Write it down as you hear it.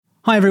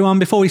Hi everyone,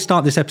 before we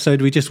start this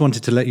episode, we just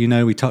wanted to let you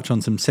know we touch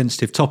on some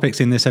sensitive topics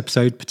in this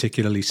episode,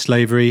 particularly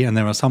slavery, and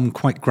there are some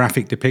quite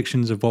graphic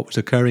depictions of what was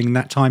occurring in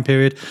that time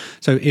period.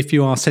 So if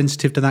you are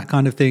sensitive to that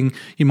kind of thing,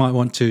 you might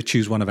want to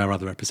choose one of our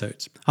other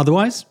episodes.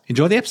 Otherwise,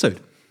 enjoy the episode.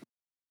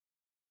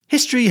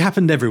 History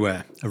happened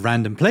everywhere. A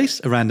random place,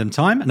 a random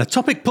time, and a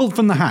topic pulled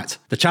from the hat.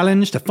 The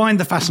challenge to find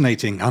the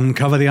fascinating,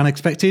 uncover the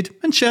unexpected,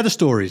 and share the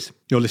stories.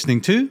 You're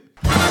listening to...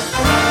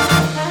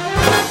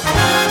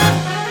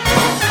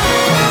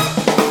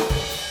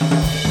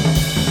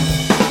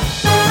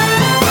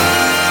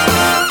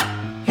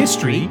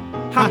 History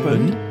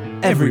happened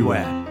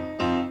everywhere.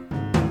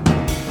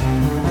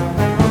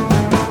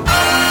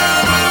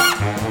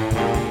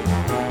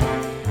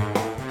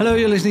 Hello,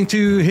 you're listening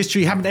to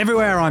History Happened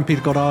Everywhere. I'm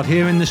Peter Goddard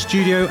here in the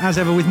studio, as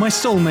ever, with my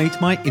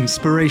soulmate, my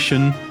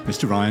inspiration,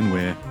 Mr. Ryan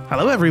Weir.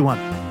 Hello, everyone.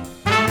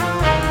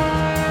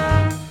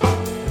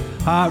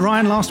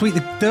 Ryan, last week the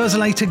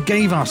Dersolator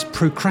gave us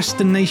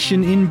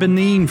Procrastination in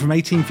Benin from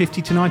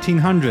 1850 to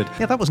 1900.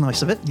 Yeah, that was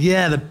nice of it.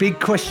 Yeah, the big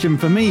question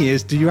for me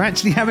is, do you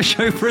actually have a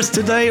show for us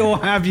today, or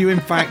have you in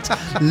fact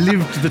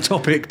lived the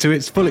topic to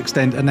its full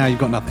extent and now you've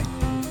got nothing?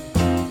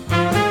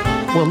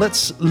 Well,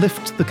 let's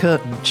lift the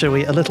curtain, shall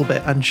we, a little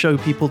bit and show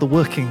people the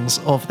workings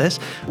of this.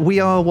 We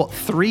are,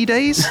 3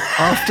 days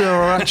after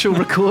our actual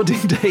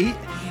recording date?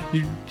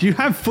 You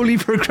have fully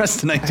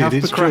procrastinated. I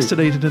have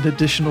procrastinated an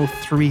additional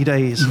 3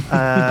 days.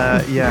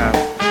 Yeah.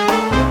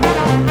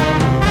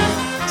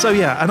 So,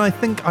 yeah, and I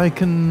think I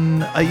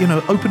can,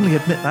 openly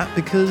admit that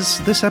because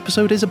this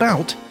episode is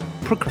about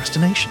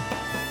procrastination.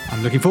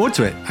 I'm looking forward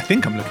to it. I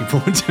think I'm looking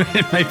forward to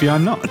it. Maybe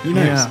I'm not. Who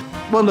knows? Yeah.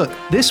 Well, look,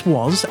 this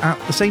was at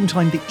the same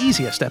time the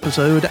easiest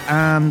episode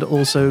and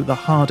also the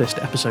hardest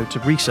episode to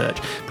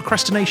research.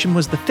 Procrastination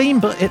was the theme,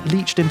 but it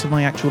leached into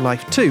my actual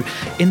life too.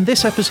 In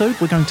this episode,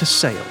 we're going to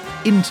sail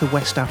into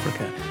West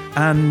Africa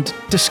and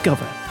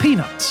discover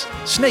peanuts,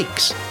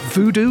 snakes,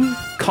 voodoo,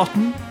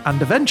 cotton,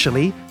 and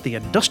eventually the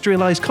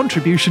industrialized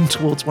contribution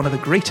towards one of the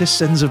greatest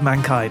sins of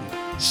mankind,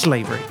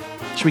 slavery.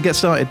 Should we get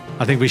started?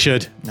 I think we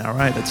should. All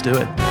right, let's do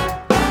it.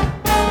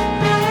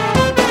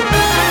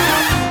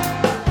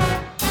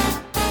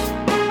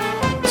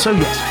 So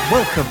yes,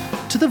 welcome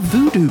to the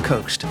Voodoo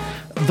Coast,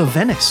 the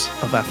Venice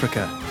of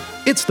Africa.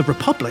 It's the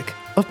Republic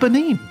of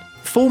Benin.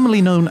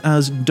 Formerly known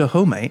as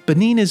Dahomey,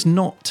 Benin is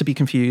not to be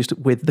confused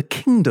with the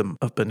Kingdom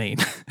of Benin,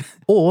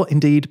 or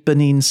indeed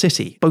Benin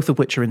City, both of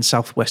which are in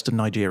southwestern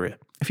Nigeria.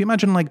 If you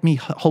imagine like me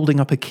holding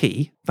up a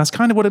key, that's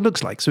kind of what it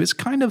looks like. So it's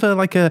kind of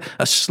like a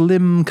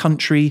slim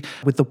country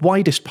with the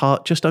widest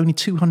part just only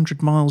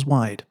 200 miles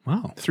wide.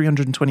 Wow.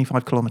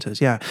 325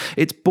 kilometers, yeah.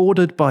 It's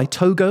bordered by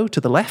Togo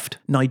to the left,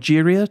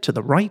 Nigeria to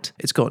the right.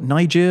 It's got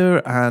Niger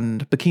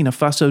and Burkina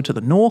Faso to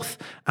the north,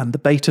 and the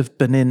Bait of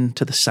Benin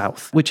to the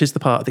south, which is the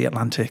part of the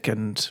Atlantic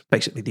and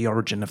basically the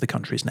origin of the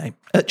country's name.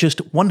 At just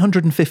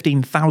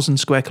 115,000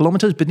 square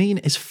kilometers, Benin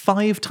is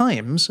 5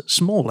 times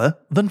smaller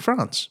than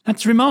France.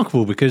 That's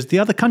remarkable because the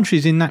other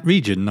countries in that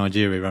region,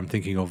 Nigeria I'm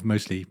thinking of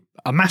mostly,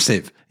 are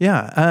massive.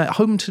 Yeah,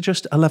 home to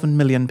just 11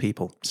 million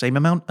people, same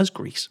amount as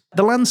Greece.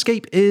 The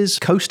landscape is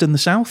coast in the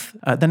south,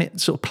 then it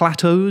sort of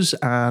plateaus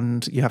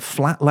and you have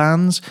flat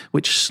lands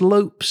which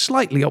slope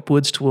slightly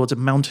upwards towards a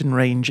mountain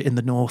range in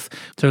the north.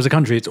 So as a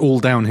country, it's all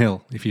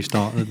downhill if you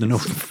start at the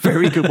north.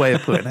 Very good way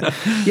of putting it.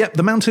 Yep,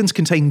 the mountains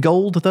contain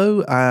gold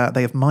though.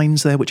 They have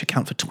mines there which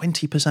account for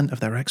 20% of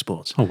their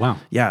exports. Oh, wow.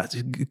 Yeah, it's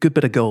a good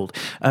bit of gold.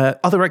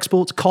 Other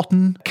exports,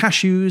 cotton,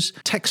 cashews,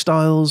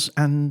 textiles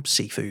and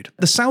seafood.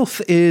 The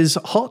south is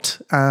hot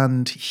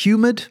and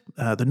humid.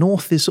 The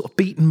north is sort of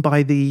beaten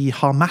by the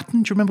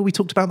Harmattan. Do you remember we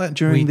talked about that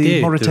during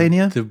the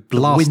Mauritania? The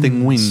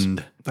blasting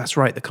wind. That's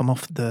right, that come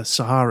off the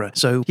Sahara.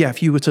 So yeah,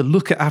 if you were to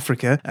look at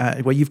Africa,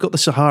 where you've got the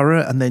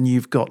Sahara and then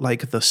you've got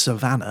like the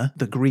savannah,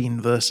 the green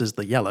versus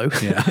the yellow.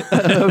 Yeah.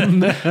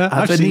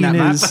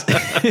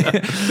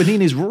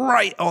 Benin is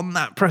right on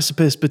that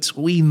precipice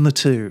between the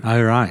two.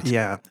 Oh, right.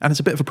 Yeah, and it's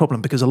a bit of a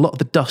problem because a lot of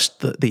the dust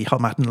that the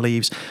Harmattan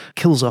leaves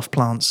kills off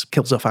plants,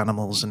 kills off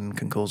animals, and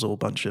can cause a whole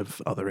bunch of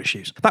other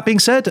issues. That being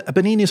said,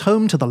 Benin is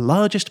home to the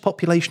largest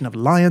population of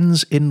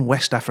lions in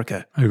West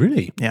Africa. Oh,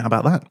 really? Yeah, how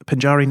about that?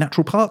 Penjari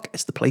Natural Park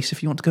is the place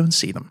if you want to go and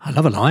see them. I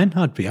love a lion.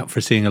 I'd be up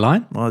for seeing a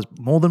lion. Well, there's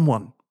more than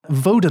one.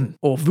 Vodun,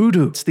 or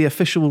voodoo, it's the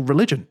official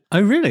religion.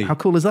 Oh, really? How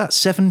cool is that?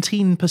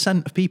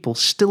 17% of people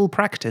still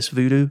practice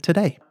voodoo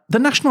today. The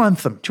national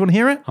anthem, do you want to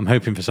hear it? I'm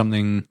hoping for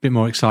something a bit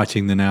more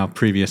exciting than our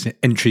previous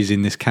entries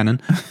in this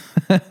canon.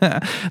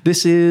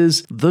 This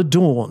is the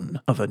dawn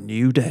of a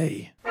new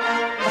day.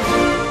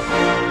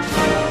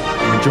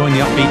 I'm enjoying the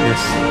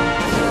upbeatness.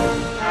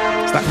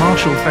 It's that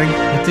Marshall thing.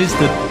 It is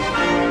the...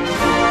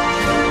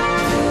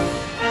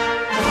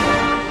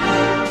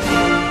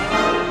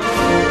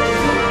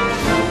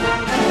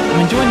 I'm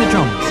enjoying the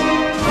drums.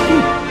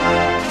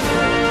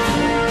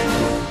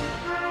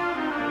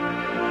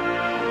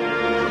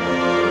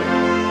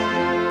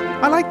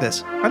 I like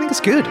this. I think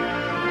it's good. Do you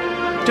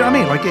know what I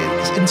mean? Like,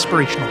 it's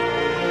inspirational.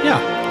 Yeah.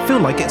 I feel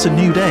like it's a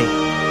new day.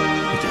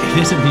 It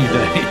is a new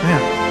day. Yeah.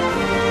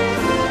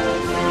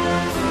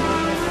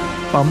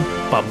 Bum,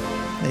 bum.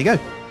 There you go.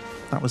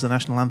 That was the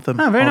national anthem.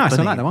 Oh, very of nice. I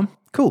Benin. like that one.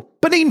 Cool.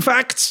 Benin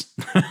facts.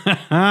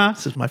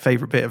 This is my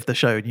favourite bit of the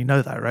show, and you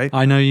know that, right?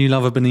 I know you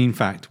love a Benin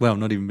fact. Well,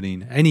 not even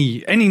Benin.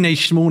 Any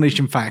nation, small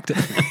nation fact.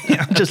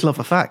 Yeah, I just love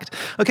a fact.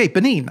 Okay,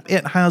 Benin.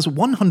 It has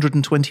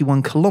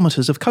 121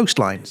 kilometres of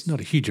coastline.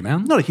 Not a huge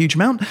amount. Not a huge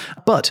amount,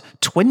 but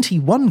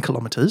 21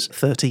 kilometres,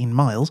 13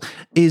 miles,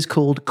 is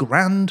called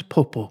Grand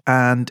Popo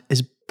and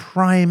is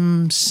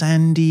prime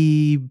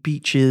sandy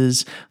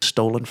beaches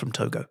stolen from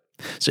Togo.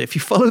 So if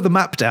you follow the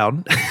map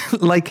down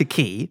like a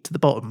key to the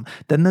bottom,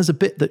 then there's a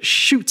bit that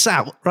shoots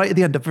out right at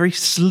the end, a very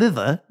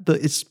slither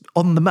that is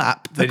on the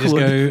map. They just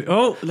go,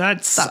 oh,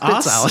 that's that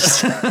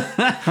us. bit's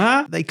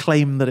ours. They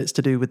claim that it's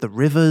to do with the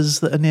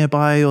rivers that are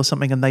nearby or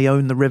something, and they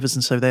own the rivers,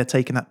 and so they're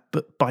taking that.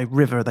 But by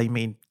river, they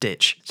mean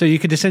ditch. So you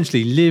could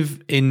essentially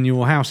live in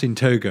your house in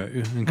Togo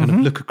and kind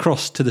of look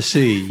across to the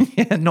sea.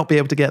 Yeah, not be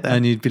able to get there.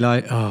 And you'd be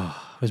like, oh,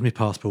 where's my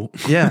passport?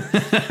 Yeah.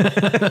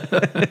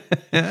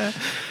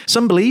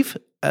 Some believe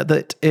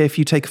that if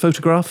you take a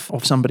photograph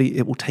of somebody,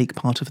 it will take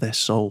part of their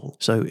soul.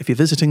 So if you're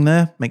visiting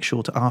there, make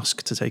sure to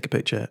ask to take a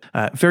picture.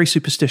 Very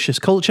superstitious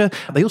culture.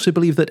 They also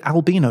believe that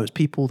albinos,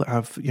 people that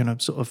have,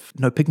 sort of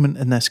no pigment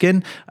in their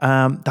skin,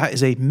 that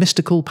is a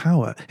mystical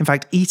power. In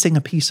fact, eating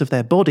a piece of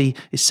their body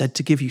is said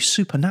to give you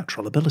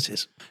supernatural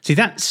abilities. See,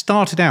 that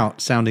started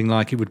out sounding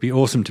like it would be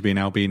awesome to be an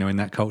albino in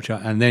that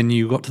culture. And then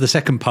you got to the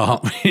second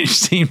part, which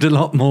seemed a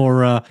lot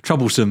more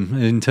troublesome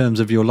in terms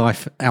of your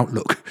life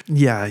outlook.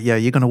 Yeah,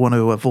 you're going to want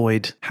to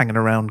avoid hanging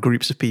around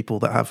groups of people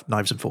that have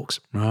knives and forks.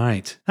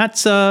 Right.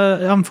 That's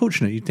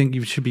unfortunate. You'd think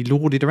you should be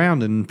lauded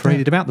around and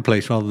paraded about the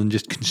place rather than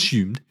just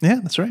consumed. Yeah,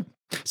 that's right.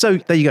 So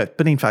there you go,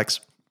 Benin facts.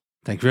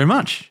 Thank you very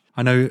much.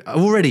 I know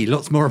already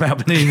lots more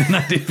about Benin than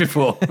I did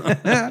before.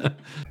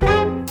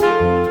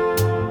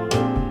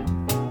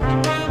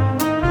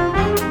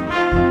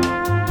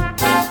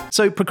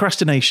 So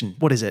procrastination,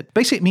 what is it?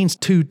 Basically, it means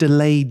to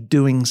delay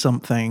doing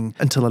something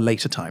until a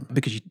later time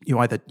because you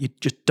either you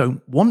just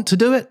don't want to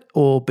do it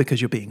or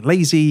because you're being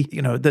lazy.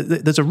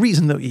 There's a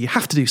reason that you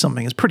have to do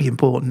something. It's pretty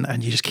important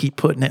and you just keep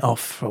putting it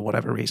off for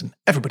whatever reason.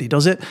 Everybody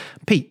does it.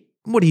 Pete,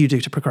 what do you do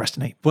to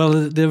procrastinate?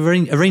 Well,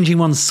 arranging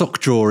one's sock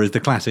drawer is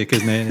the classic,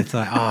 isn't it? It's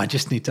like, I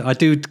just need to... I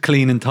do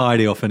clean and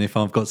tidy often if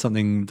I've got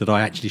something that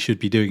I actually should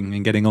be doing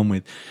and getting on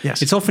with.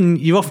 Yes.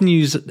 You often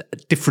use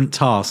different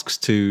tasks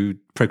to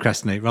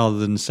procrastinate rather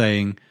than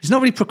saying... It's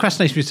not really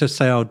procrastination to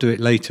say I'll do it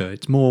later.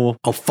 It's more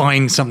I'll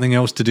find something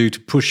else to do to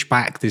push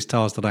back this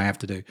task that I have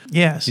to do.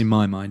 Yes. In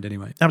my mind,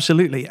 anyway.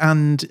 Absolutely.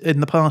 And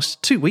in the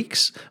past 2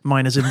 weeks,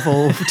 mine has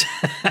involved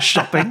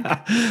shopping.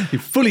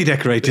 You've fully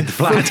decorated the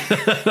flat.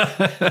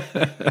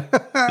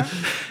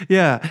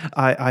 Yeah,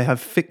 I have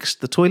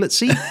fixed the toilet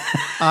seat.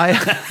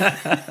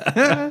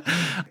 I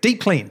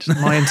deep cleaned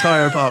my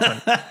entire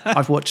apartment.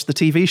 I've watched the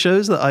TV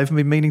shows that I've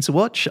been meaning to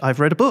watch.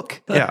 I've read a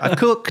book. Yeah, I've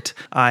cooked.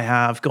 I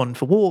have gone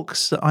for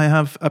walks. I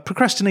have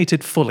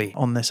procrastinated fully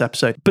on this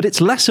episode. But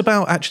it's less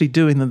about actually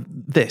doing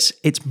this.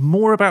 It's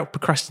more about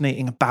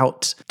procrastinating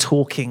about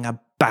talking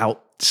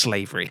about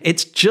slavery. I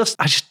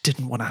just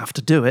didn't want to have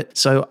to do it.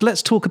 So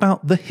let's talk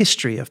about the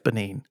history of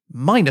Benin,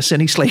 minus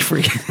any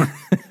slavery.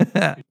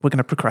 We're going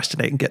to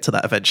procrastinate and get to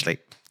that eventually.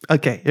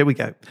 Okay, here we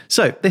go.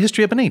 So, the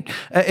history of Benin.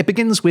 It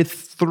begins with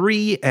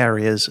 3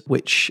 areas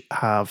which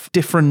have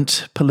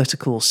different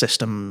political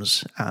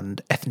systems and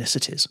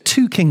ethnicities.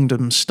 2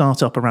 kingdoms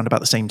start up around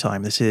about the same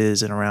time. This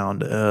is in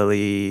around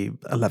early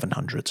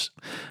 1100s.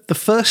 The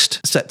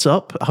first sets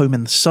up a home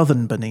in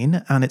southern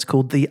Benin, and it's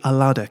called the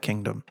Alada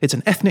Kingdom. It's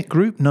an ethnic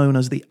group known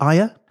as the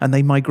Aya, and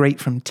they migrate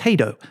from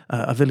Tedo,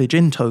 a village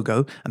in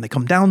Togo, and they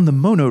come down the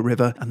Mono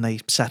River and they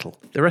settle.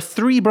 There are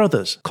 3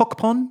 brothers,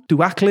 Kokpon,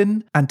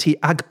 Duaklin, and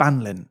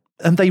Tiagbanlin.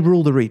 And they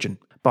rule the region.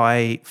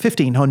 By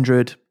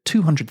 1500,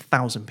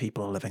 200,000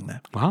 people are living there.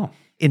 Wow.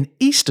 In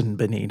eastern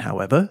Benin,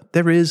 however,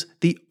 there is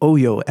the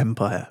Oyo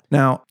Empire.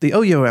 Now, the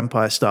Oyo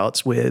Empire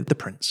starts with the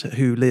prince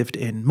who lived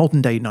in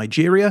modern-day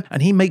Nigeria,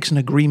 and he makes an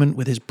agreement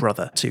with his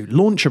brother to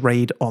launch a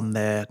raid on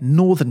their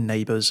northern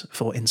neighbours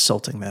for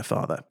insulting their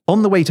father.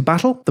 On the way to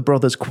battle, the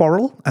brothers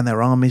quarrel and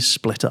their armies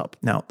split up.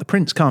 Now, the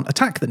prince can't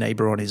attack the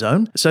neighbour on his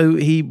own, so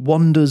he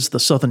wanders the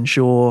southern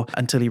shore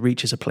until he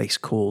reaches a place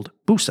called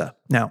Busa.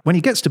 Now, when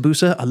he gets to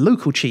Busa, a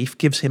local chief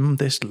gives him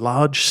this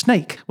large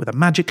snake with a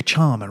magic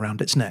charm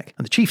around its neck.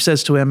 And the chief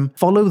says to him,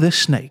 follow this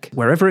snake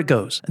wherever it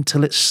goes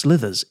until it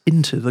slithers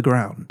into the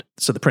ground.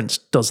 So the prince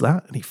does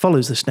that, and he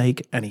follows the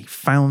snake, and he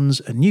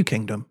founds a new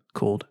kingdom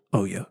called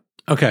Oyo.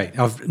 Okay,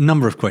 I've a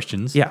number of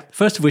questions. Yeah.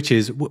 First of which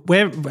is,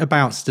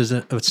 whereabouts does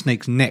a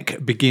snake's neck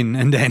begin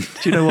and end?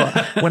 Do you know what?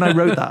 When I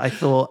wrote that, I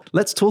thought,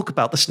 let's talk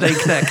about the snake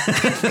neck,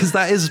 because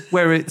that is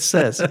where it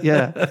says,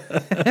 yeah.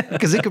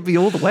 Because it could be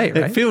all the way,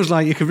 right? It feels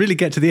like you could really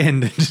get to the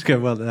end and just go,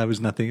 well, that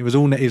was nothing. It was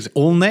all neck. Is it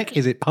all neck?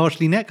 Is it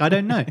partially neck? I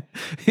don't know.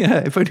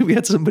 Yeah, if only we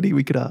had somebody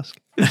we could ask.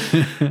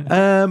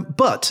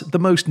 But the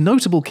most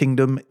notable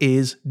kingdom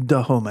is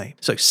Dahomey.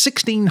 So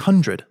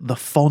 1600, the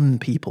Fon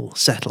people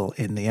settle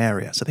in the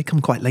area. So they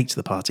come quite late to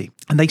the party.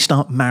 And they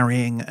start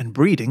marrying and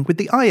breeding with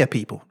the Aya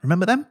people.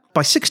 Remember them? By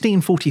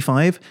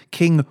 1645,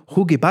 King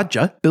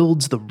Hugibadja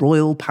builds the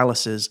royal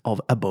palaces of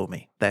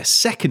Abomey. Their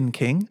second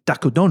king,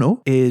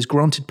 Dakodono, is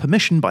granted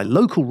permission by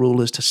local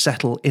rulers to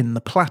settle in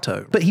the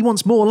plateau. But he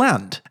wants more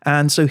land.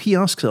 And so he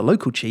asks a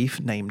local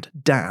chief named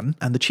Dan,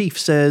 and the chief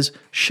says,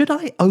 "Should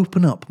I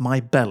open up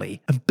my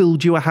belly and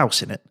build you a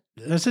house in it?"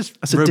 That's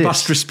a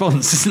robust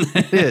response, isn't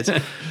it? It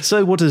is.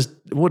 So what does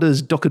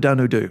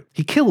Dakodono do?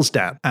 He kills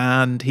Dan,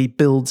 and he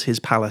builds his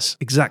palace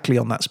exactly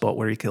on that spot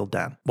where he killed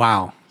Dan.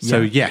 Wow.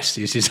 So yes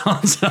is his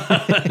answer.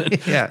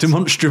 Yes.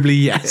 Demonstrably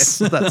yes.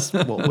 That's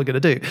what we're going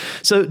to do.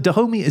 So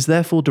Dahomey is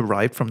therefore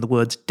derived from the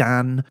words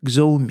Dan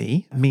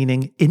Xomi,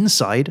 meaning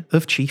inside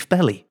of chief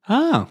belly.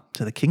 Ah.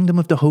 So the kingdom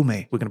of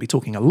Dahomey we're going to be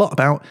talking a lot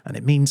about, and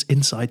it means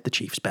inside the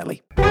chief's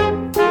belly.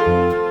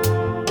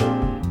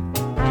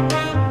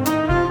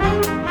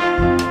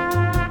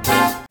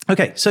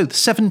 Okay, so the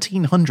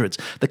 1700s,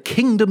 the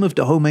kingdom of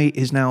Dahomey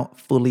is now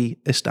fully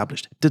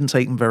established. It didn't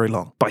take them very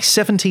long. By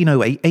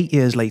 1708, 8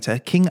 years later,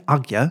 King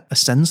Agya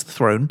ascends the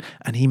throne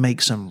and he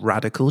makes some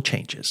radical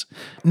changes.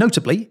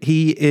 Notably,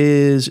 he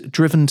is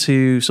driven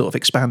to sort of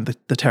expand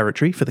the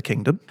territory for the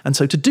kingdom. And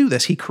so to do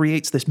this, he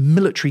creates this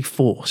military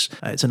force.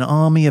 It's an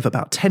army of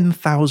about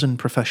 10,000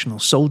 professional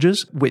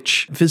soldiers,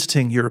 which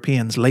visiting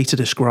Europeans later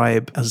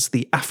describe as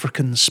the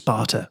African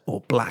Sparta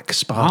or Black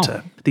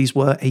Sparta. Wow. These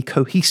were a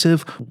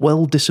cohesive,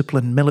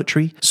 well-disciplined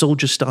military,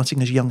 soldiers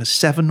starting as young as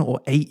 7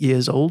 or 8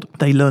 years old.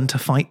 They learn to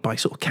fight by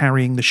sort of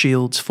carrying the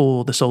shields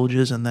for the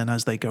soldiers, and then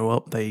as they go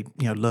up, they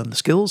learn the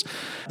skills.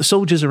 The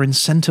soldiers are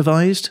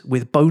incentivized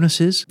with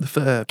bonuses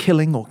for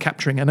killing or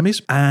capturing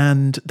enemies,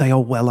 and they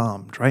are well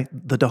armed, right?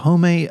 The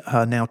Dahomey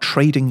are now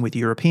trading with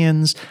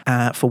Europeans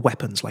for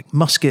weapons like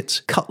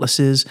muskets,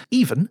 cutlasses,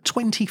 even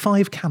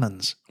 25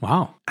 cannons.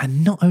 Wow.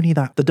 And not only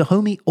that, the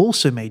Dahomey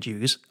also made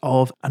use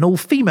of an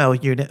all-female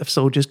unit of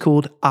soldiers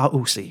called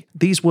Ausi.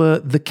 These were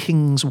the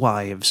king's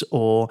wives,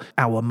 or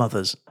our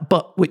mothers,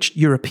 but which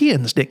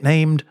Europeans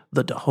nicknamed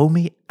the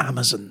Dahomey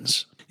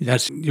Amazons.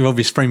 That's your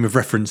obvious frame of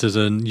reference as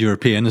a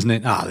European, isn't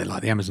it? They're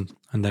like the Amazons.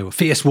 And they were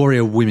fierce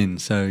warrior women.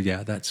 So,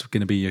 yeah, that's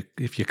going to be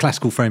if your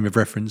classical frame of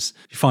reference,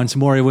 you find some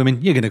warrior women,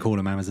 you're going to call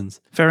them Amazons.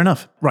 Fair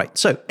enough. Right.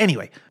 So,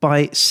 anyway,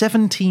 by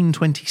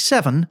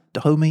 1727,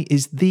 Dahomey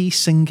is the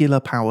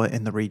singular power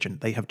in the region.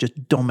 They have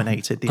just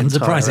dominated the entire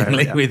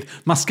Unsurprisingly, area.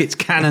 with muskets,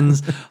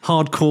 cannons,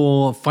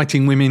 hardcore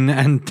fighting women,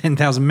 and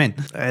 10,000 men.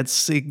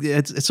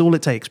 It's all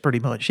it takes, pretty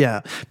much,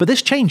 yeah. But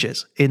this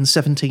changes in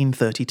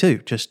 1732,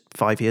 just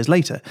 5 years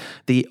later.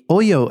 The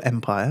Oyo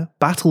Empire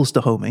battles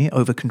Dahomey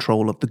over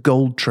control of the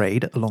gold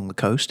trade along the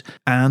coast,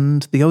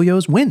 and the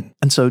Oyos win.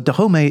 And so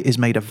Dahomey is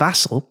made a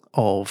vassal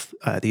of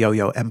the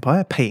Oyo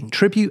Empire, paying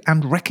tribute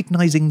and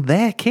recognizing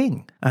their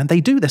king. And they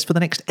do this for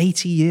the next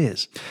 80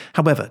 years.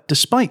 However,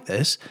 despite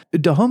this,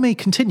 Dahomey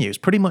continues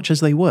pretty much as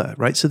they were,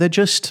 right? So they're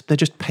just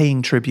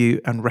paying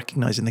tribute and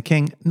recognizing the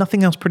king.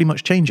 Nothing else pretty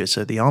much changes.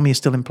 So the army is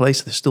still in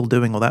place, they're still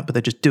doing all that, but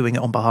they're just doing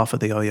it on behalf of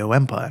the Oyo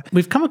Empire.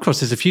 We've come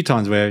across this a few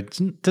times where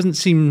it doesn't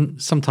seem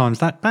sometimes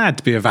that bad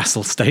to be a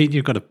vassal state.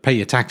 You've got to pay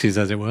your taxes,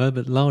 as it were,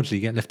 but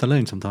largely get left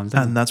alone sometimes.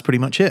 And that's pretty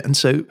much it. And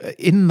so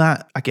in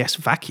that, I guess,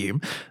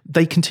 vacuum,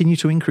 they continue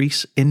to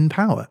increase in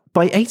power.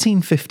 By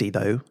 1850,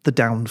 though, the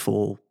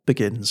downfall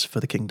begins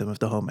for the kingdom of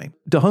Dahomey.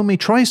 Dahomey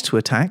tries to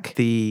attack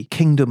the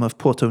kingdom of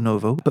Porto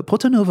Novo, but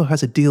Porto Novo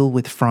has a deal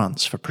with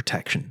France for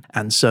protection.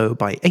 And so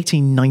by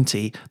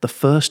 1890, the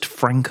first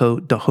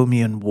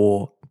Franco-Dahomean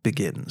War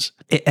begins.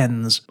 It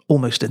ends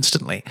almost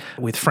instantly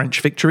with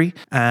French victory,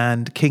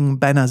 and King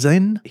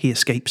Benazin, he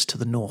escapes to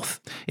the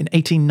north. In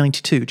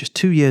 1892, just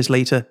 2 years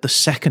later, the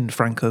second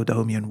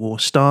Franco-Dahomean War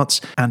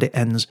starts, and it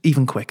ends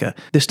even quicker.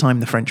 This time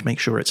the French make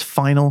sure it's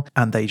final,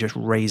 and they just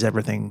raze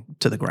everything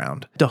to the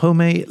ground.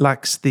 Dahomey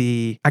lacks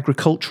the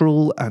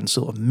agricultural and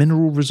sort of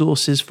mineral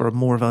resources for a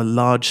more of a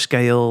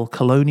large-scale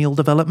colonial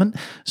development,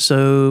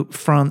 so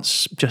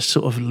France just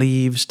sort of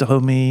leaves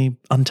Dahomey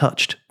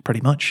untouched,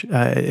 pretty much,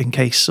 in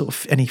case sort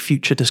of any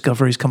future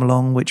discoveries come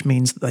along, which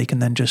means that they can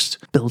then just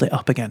build it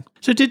up again.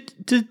 So did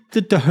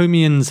the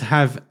Dahomeans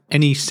have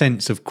any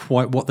sense of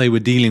quite what they were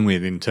dealing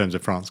with in terms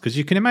of France? Because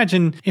you can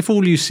imagine if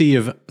all you see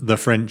of the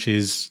French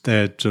is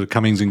their sort of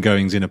comings and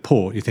goings in a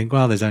port, you think,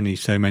 well, there's only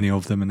so many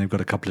of them and they've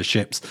got a couple of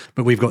ships,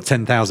 but we've got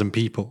 10,000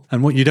 people.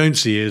 And what you don't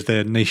see is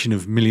their nation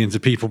of millions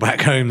of people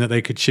back home that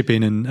they could ship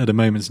in and at a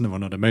moment's, well,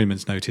 not a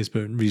moment's notice,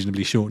 but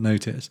reasonably short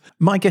notice.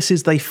 My guess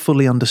is they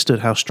fully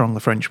understood how strong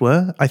the French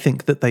were. I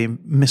think that they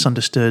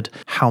misunderstood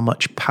how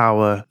much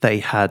power they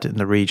had in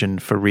the region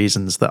for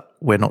reasons that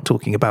we're not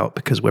talking about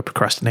because we're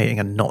procrastinating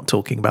and not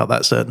talking about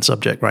that certain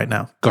subject right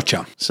now.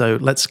 Gotcha. So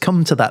let's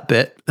come to that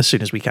bit as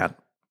soon as we can,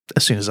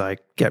 as soon as I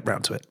get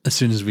round to it. As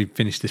soon as we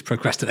finish this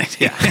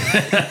procrastinating.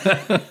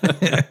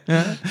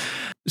 Yeah.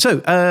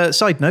 So,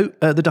 side note,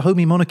 the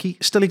Dahomey monarchy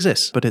still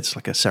exists, but it's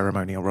like a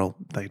ceremonial role.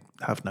 They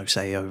have no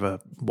say over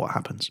what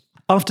happens.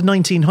 After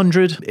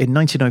 1900, in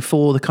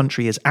 1904, the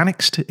country is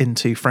annexed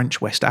into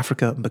French West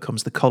Africa and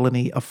becomes the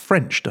colony of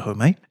French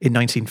Dahomey. In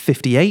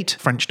 1958,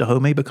 French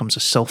Dahomey becomes a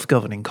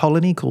self-governing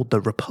colony called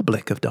the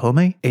Republic of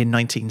Dahomey. In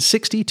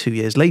 1960, 2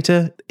 years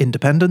later,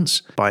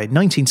 independence. By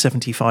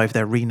 1975,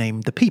 they're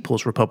renamed the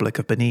People's Republic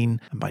of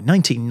Benin. And by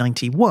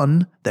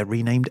 1991, they're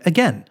renamed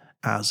again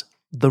as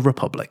the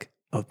Republic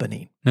of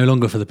Benin. No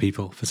longer for the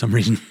people, for some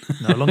reason.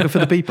 No longer for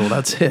the people.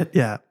 That's it.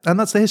 Yeah. And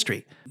that's the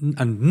history.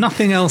 And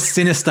nothing else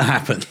sinister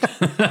happened.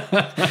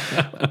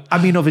 I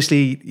mean,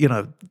 obviously,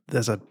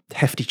 there's a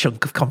hefty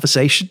chunk of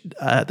conversation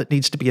that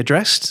needs to be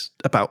addressed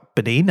about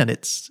Benin and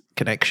its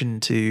connection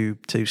to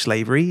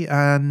slavery.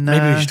 And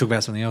maybe we should talk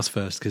about something else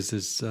first, because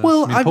there's some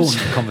important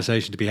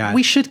conversation to be had.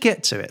 We should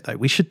get to it, though.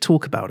 We should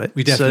talk about it.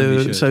 We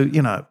definitely should. So,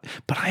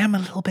 but I am a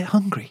little bit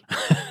hungry.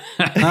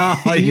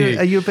 Are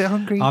you a bit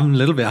hungry? I'm a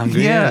little bit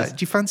hungry. Yeah. Yes.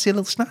 Do you fancy a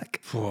little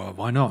snack? Oh,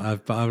 why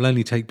not? I'll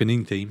only take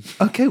Benin theme.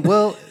 Okay,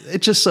 well,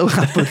 it just so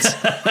happens.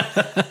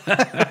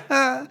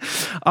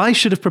 I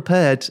should have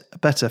prepared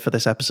better for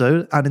this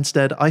episode, and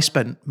instead I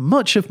spent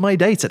much of my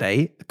day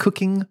today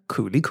cooking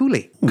kuli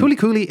kuli. Kuli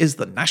kuli is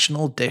the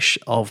national dish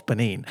of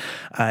Benin.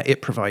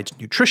 It provides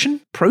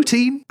nutrition,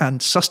 protein,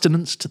 and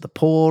sustenance to the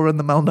poor and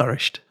the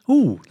malnourished.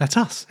 Ooh, that's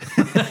us.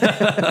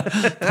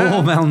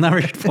 Poor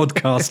malnourished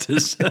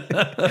podcasters.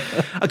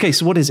 Okay,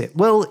 so what is it?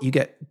 Well, you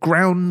get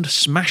ground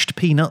smashed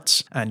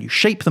peanuts and you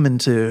shape them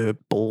into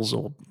balls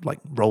or like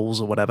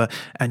rolls or whatever,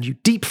 and you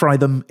deep fry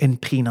them in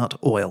peanut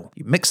oil.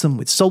 You mix them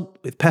with salt,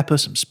 with pepper,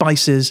 some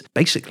spices.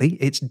 Basically,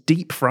 it's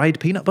deep fried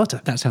peanut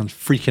butter. That sounds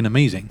freaking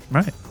amazing.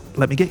 Right,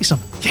 let me get you some.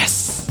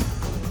 Yes!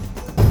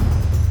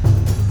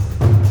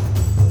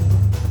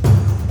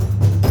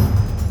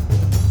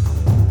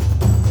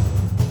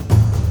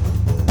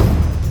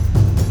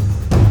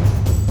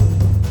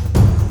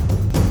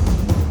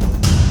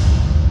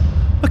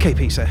 Okay,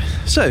 Peter.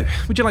 So,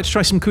 would you like to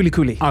try some kuli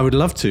kuli? I would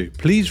love to.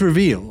 Please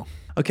reveal.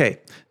 Okay,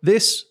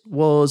 this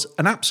was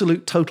an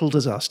absolute total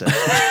disaster.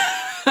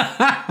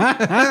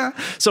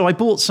 So I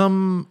bought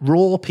some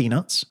raw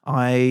peanuts.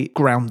 I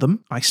ground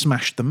them. I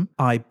smashed them.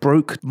 I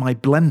broke my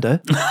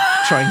blender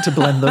trying to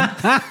blend them.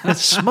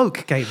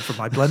 Smoke came from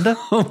my blender.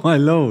 Oh, my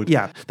Lord.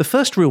 Yeah. The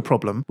first real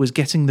problem was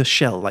getting the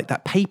shell, like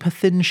that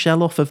paper-thin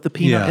shell off of the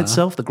peanut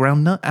itself, the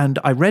ground nut. And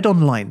I read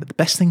online that the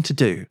best thing to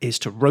do is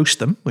to roast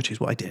them, which is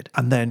what I did,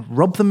 and then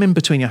rub them in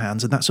between your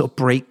hands, and that sort of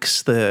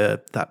breaks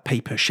that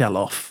paper shell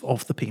off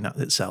of the peanut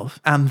itself.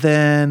 And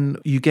then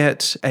you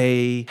get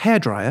a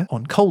hairdryer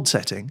on cold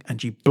setting,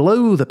 and you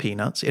blow the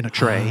peanuts in a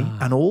tray,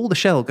 and all the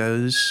shell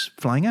goes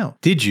flying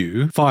out. Did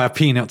you fire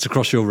peanuts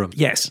across your room?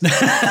 Yes.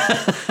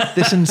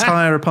 This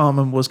entire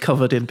apartment was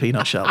covered in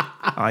peanut shell.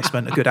 I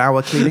spent a good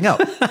hour cleaning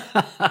up.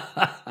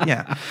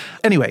 Yeah.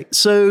 Anyway,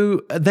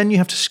 so then you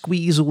have to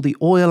squeeze all the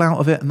oil out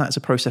of it, and that's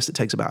a process that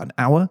takes about an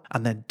hour,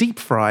 and then deep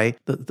fry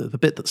the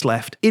bit that's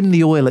left in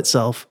the oil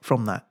itself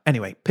from that.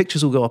 Anyway,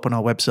 pictures will go up on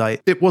our website.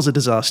 It was a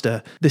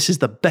disaster. This is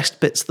the best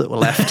bits that were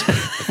left.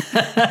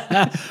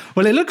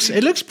 Well, it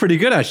looks pretty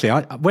good, actually.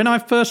 When I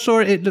first saw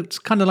it, it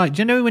looked kind of like,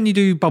 do you know when you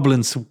do bubble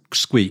and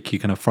squeak, you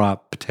kind of fry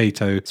up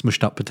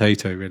smushed up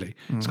potato, really.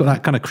 It's got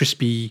that kind of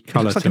crispy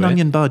colour to it. Looks like an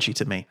onion bhaji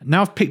to me.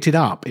 Now I've picked it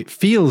up, it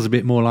feels a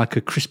bit more like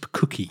a crisp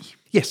cookie.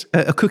 Yes,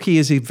 a cookie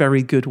is a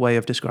very good way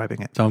of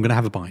describing it. So I'm going to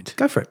have a bite.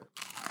 Go for it.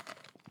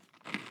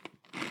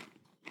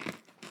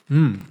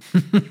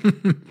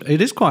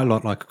 It is quite a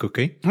lot like a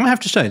cookie. I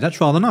have to say,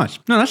 that's rather nice.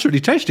 No, that's really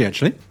tasty,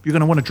 actually. You're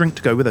going to want a drink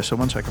to go with it, so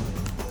 1 second.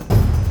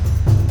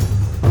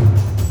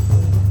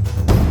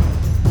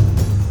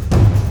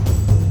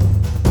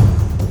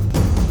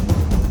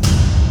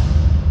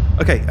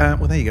 Okay,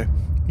 well, there you go.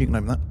 You can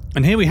open that.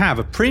 And here we have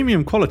a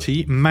premium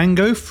quality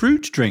mango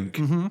fruit drink.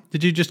 Mm-hmm.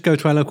 Did you just go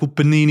to our local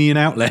Beninian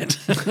outlet?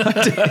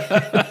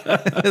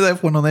 They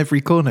have one on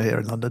every corner here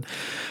in London.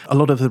 A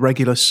lot of the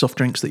regular soft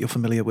drinks that you're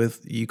familiar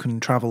with, you can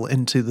travel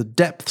into the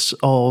depths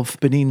of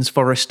Benin's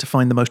forest to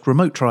find the most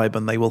remote tribe,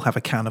 and they will have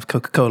a can of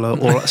Coca-Cola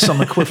or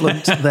some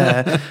equivalent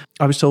there.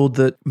 I was told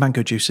that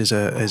mango juice is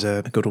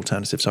a good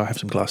alternative, so I have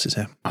some glasses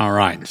here. All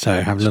right,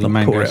 so have a little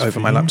mango. Pour it over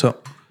my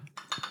laptop.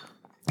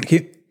 Thank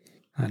you.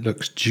 That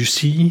looks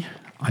juicy.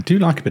 I do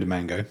like a bit of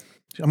mango.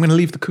 I'm going to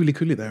leave the kuli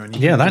kuli there. And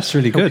yeah, that's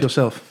really good.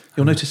 Yourself.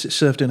 You'll notice it's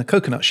served in a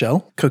coconut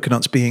shell,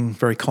 coconuts being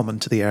very common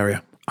to the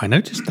area. I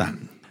noticed that.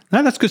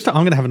 No, that's good stuff.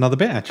 I'm going to have another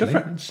bit, actually.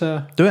 Let's,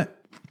 do it.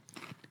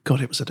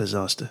 God, it was a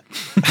disaster.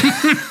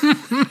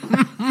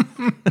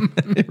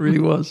 It really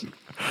was.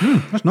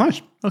 That's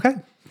nice. Okay,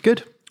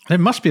 good. There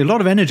must be a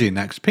lot of energy in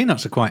that, because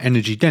peanuts are quite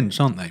energy dense,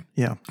 aren't they?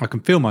 Yeah. I can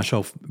feel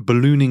myself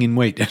ballooning in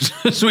weight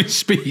as we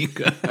speak.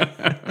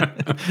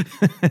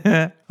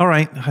 All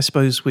right, I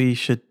suppose we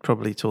should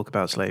probably talk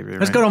about slavery.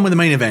 Let's go on with the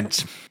main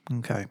event.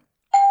 Okay.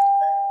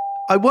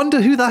 I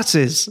wonder who that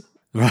is.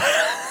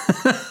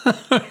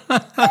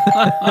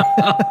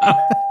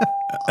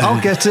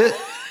 I'll get it.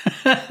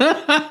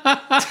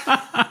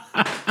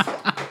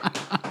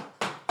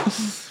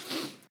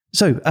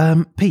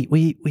 So, Pete,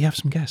 we have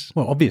some guests.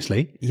 Well,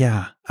 obviously.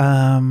 Yeah.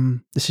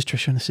 This is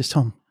Trisha and this is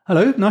Tom.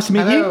 Hello, nice to meet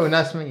you. Hello,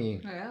 nice to meet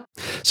you. Yeah.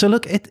 So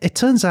look, it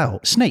turns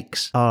out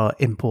snakes are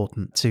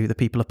important to the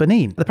people of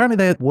Benin. Apparently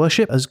they're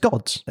worshipped as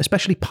gods,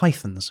 especially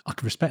pythons. I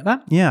can respect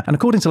that. Yeah, and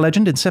according to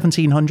legend, in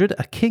 1700,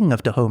 a king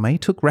of Dahomey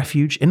took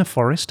refuge in a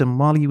forest, and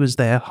while he was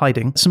there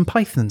hiding, some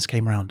pythons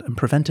came around and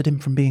prevented him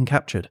from being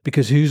captured.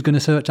 Because who's going to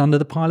search under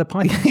the pile of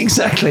pythons?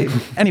 Exactly.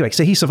 Anyway,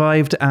 so he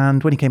survived,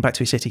 and when he came back to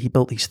his city, he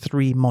built these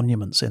 3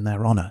 monuments in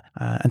their honour.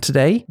 And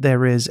today,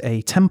 there is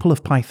a temple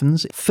of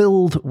pythons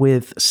filled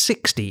with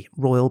 60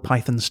 royal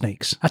python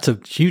snakes. That's a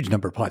huge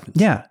number of pythons.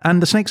 Yeah,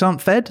 and the snakes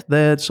aren't fed.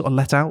 They're sort of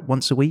let out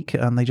once a week,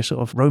 and they just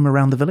sort of roam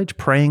around the village,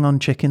 preying on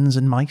chickens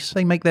and mice.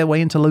 They make their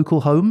way into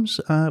local homes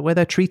where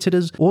they're treated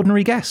as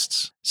ordinary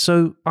guests.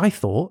 So I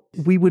thought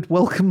we would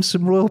welcome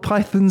some royal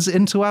pythons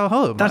into our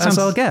home as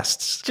our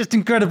guests. Just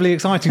incredibly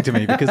exciting to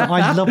me because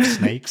I love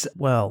snakes.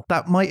 Well,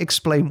 that might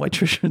explain why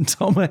Trisha and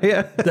Tom are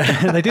here.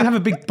 They do have a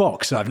big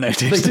box, I've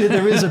noticed.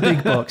 There is a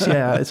big box,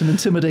 yeah. It's an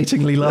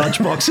intimidatingly large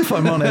box, if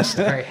I'm honest.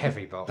 Very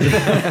heavy box.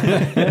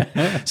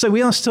 So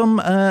we asked Tom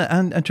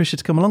and Trisha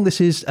to come along.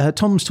 This is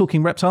Tom's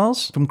Talking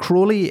Reptiles from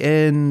Crawley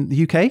in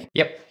the UK.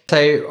 Yep.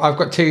 So I've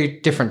got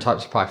 2 different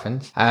types of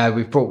pythons.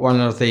 We've brought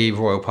one of the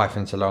royal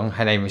pythons along.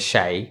 Her name is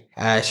Shay.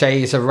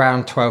 Shay is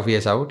around 12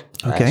 years old.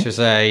 Okay. She was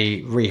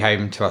a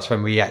rehome to us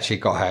when we actually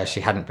got her. She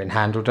hadn't been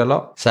handled a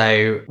lot.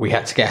 So we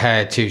had to get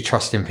her to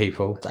trust in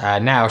people.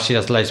 Now she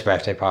does loads of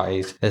birthday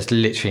parties. There's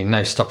literally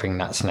no stopping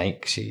that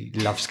snake. She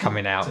loves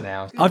coming out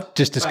now. I've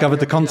just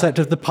discovered the concept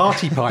of the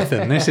party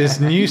python. This is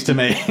news to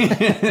me.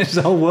 There's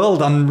a whole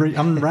world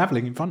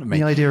unraveling in front of me.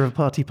 The idea of a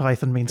party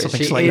python means something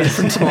She slightly is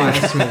different to me.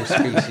 quite a small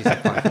species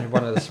of python,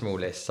 one of the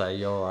smallest. So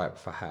you're all right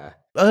for her.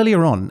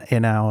 Earlier on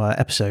in our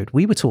episode,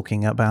 we were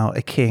talking about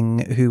a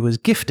king who was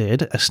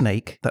gifted a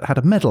snake that had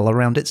a medal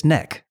around its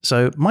neck.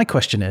 So my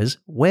question is,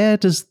 where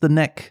does the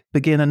neck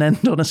begin and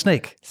end on a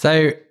snake? So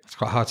it's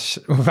quite hard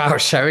to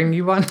without showing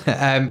you one.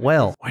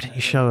 Well, why don't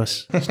you show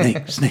us?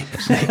 Snake. We'll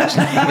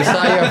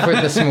start you off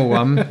with the small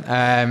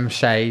one,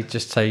 Shay,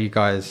 just so you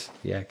guys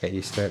get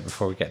used to it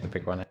before we get the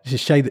big one. This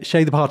is Shay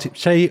the party.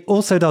 Shay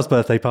also does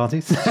birthday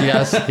parties. She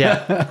does,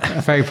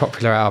 yeah. Very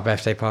popular at our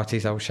birthday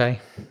parties, old Shay.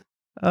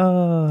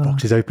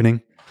 Box is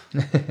opening.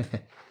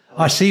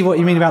 I see what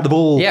you mean about the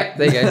ball. Yep,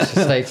 there you go. She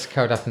stays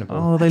curled up in the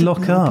ball. Oh, they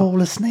lock up.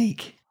 Ball a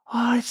snake.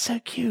 Oh, it's so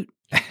cute.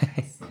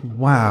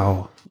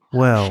 Wow.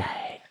 Well,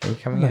 Are you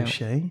coming hello, out?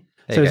 Shay.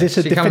 There So you is go. this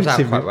a She comes out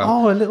defensive? quite well.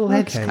 Oh, a little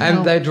head.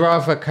 Okay. They'd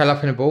rather curl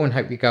up in a ball and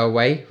hope you go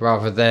away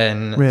rather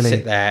than Really?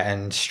 sit there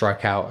and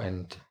strike out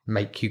and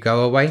make you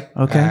go away.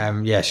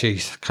 Okay.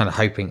 She's kind of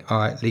hoping, all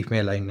right, leave me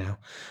alone now.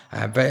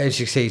 But as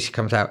you see, she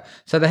comes out.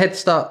 So the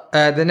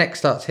neck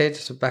starts here,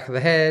 just the back of the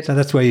head. So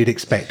that's where you'd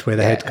expect, where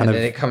the head kind and of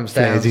then it comes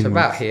down flares to inwards.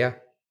 about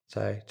here.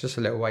 So just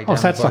a little way down. Oh,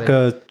 so that's the like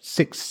body. a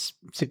 6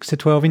 to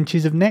 12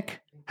 inches of neck.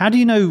 How do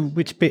you know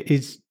which bit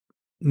is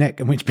neck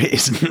and which bit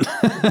isn't?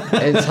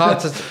 It's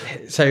hard to.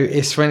 So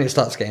it's when it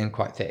starts getting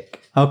quite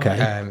thick.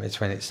 Okay. It's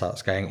when it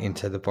starts going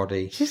into the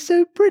body. She's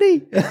so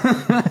pretty.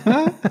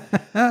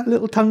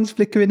 Little tongues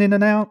flickering in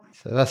and out.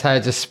 So that's how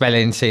just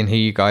spelling, seeing who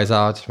you guys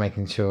are, just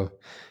making sure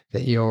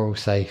that you're all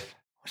safe.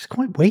 She's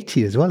quite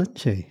weighty as well, isn't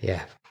she?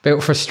 Yeah.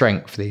 Built for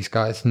strength, these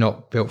guys,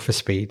 not built for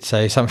speed.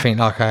 So something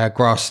like a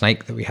grass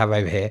snake that we have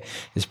over here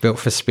is built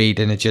for speed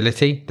and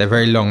agility. They're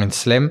very long and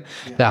slim.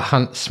 They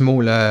hunt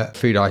smaller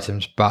food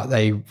items, but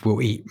they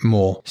will eat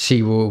more.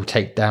 She will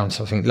take down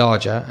something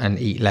larger and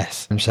eat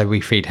less. And so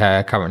we feed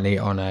her currently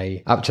on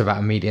up to about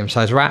a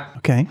medium-sized rat.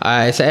 Okay.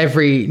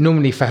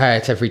 Normally for her,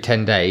 it's every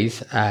 10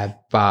 days.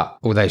 But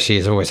although she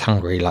is always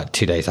hungry, like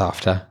 2 days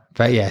after.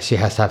 But yeah, she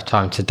has to have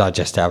time to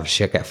digest it, otherwise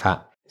she'll get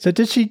fat. So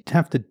does she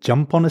have to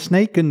jump on a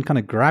snake and kind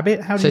of grab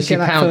it? How do you So get she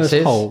that pounces.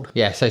 first hold?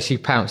 Yeah, so she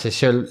pounces.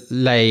 She'll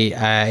lay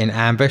in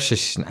ambush. So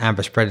she's an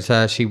ambush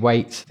predator. She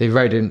waits. The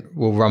rodent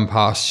will run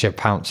past. She'll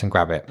pounce and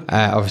grab it.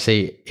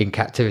 Obviously, in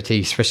captivity,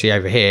 especially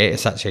over here,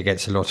 it's actually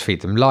against the law to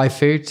feed them live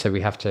food. So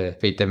we have to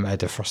feed them a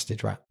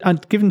defrosted rat.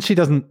 And given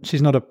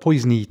she's not a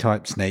poisony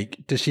type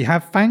snake, does she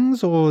have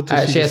fangs or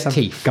does She just has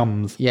have teeth.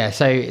 gums? Yeah,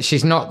 so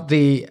she's not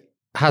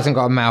hasn't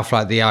got a mouth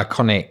like the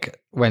iconic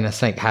when a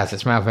snake has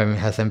its mouth and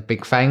has them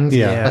big fangs.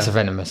 Yeah. That's a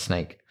venomous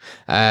snake.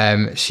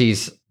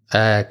 She's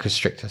a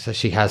constrictor, so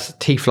she has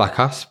teeth like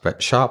us,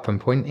 but sharp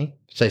and pointy,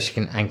 so she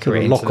can anchor Sort it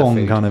of into lock the on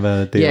food. kind of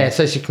a deal. Yeah,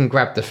 so she can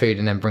grab the food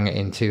and then bring it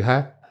into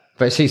her.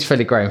 But she's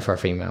fully grown for a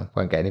female.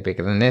 Won't get any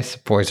bigger than this.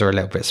 Boys are a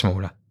little bit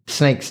smaller.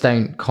 Snakes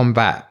don't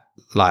combat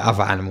like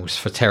other animals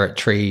for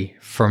territory,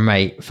 for a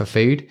mate, for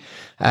food.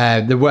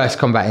 The worst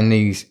combating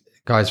these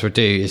guys will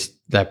do is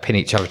they'll pin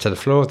each other to the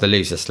floor. The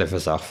loser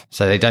slivers off.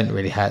 So they don't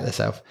really hurt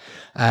themselves.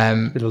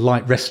 Bit of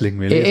light wrestling,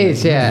 really. It isn't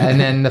is, yeah. And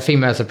then the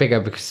females are bigger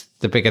because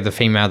the bigger the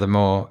female, the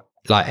more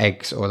like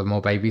eggs or the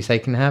more babies they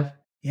can have.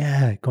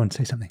 Yeah, go on,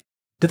 say something.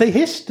 Do they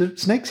hiss? Do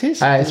snakes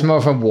hiss? It's more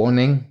of a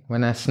warning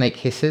when a snake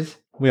hisses.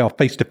 we are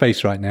face to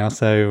face right now.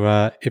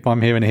 So if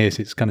I'm hearing a hiss,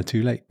 it's kind of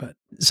too late. But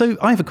So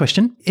I have a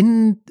question.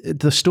 In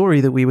the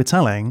story that we were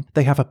telling,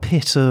 they have a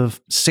pit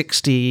of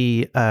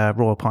 60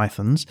 royal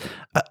pythons.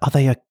 Are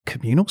they a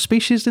communal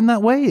species in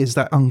that way? Is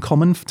that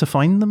uncommon to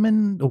find them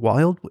in the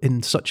wild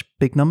in such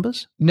big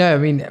numbers? No, I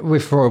mean,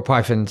 with royal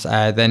pythons,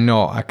 they're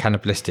not a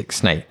cannibalistic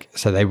snake,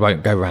 so they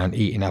won't go around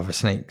eating other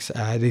snakes.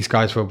 These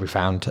guys will be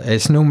found.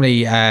 It's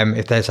normally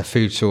if there's a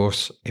food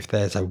source, if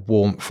there's a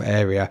warmth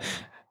area,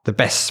 the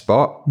best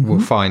spot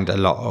will find a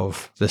lot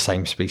of the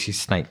same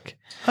species snake.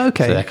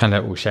 Okay. So they're kind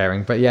of all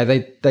sharing. But yeah,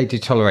 they do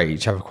tolerate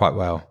each other quite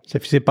well. so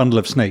if you see a bundle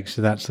of snakes,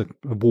 so that's a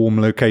warm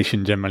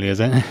location generally,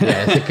 is it?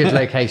 Yeah, it's a good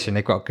location.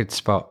 They've got a good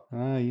spot.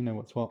 You know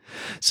what's what.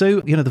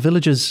 So, the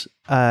villagers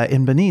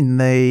in Benin,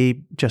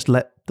 they just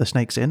let the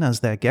snakes in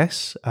as their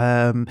guests.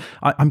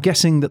 I'm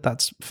guessing that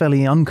that's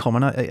fairly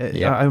uncommon.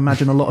 I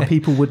imagine a lot of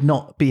people would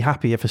not be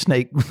happy if a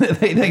snake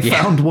they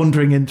found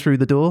wandering in through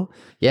the door.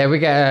 Yeah, we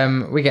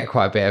get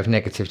quite a bit of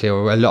negative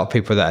deal. A lot of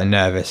people that are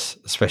nervous,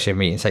 especially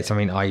meeting snakes. I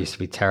mean, I used to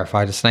be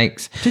terrified of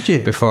snakes. Did you?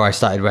 Before I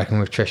started working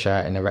with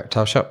Trisha in a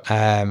reptile shop.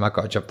 I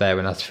got a job there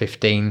when I was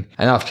 15.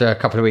 And after a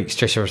couple of weeks,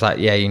 Trisha was like,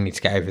 yeah, you need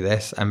to get over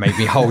this, and made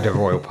me hold a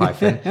royal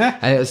python.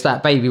 And it was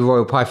that baby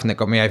royal python that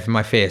got me over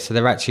my fear. So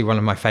they're actually one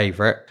of my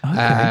favourite.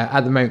 Okay.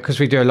 At the moment, because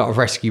we do a lot of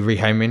rescue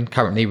rehoming.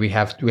 Currently, we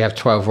have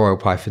 12 royal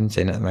pythons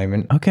in at the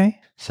moment. Okay.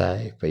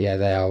 So, but yeah,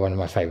 they are one of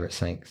my favourite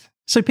snakes.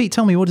 So, Pete,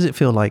 tell me, what does it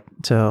feel like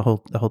to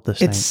hold this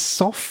snake? It's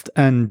soft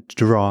and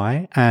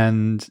dry,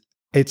 and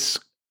it's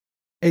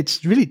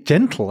really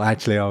gentle.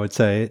 Actually, I would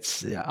say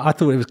I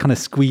thought it was kind of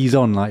squeeze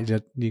on, like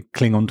you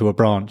cling onto a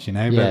branch,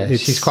 Yeah, But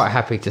she's quite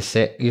happy to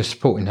sit. You're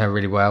supporting her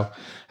really well.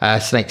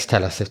 Snakes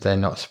tell us if they're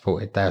not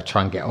supported, they'll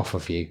try and get off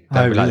of you.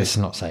 They'll be like, this is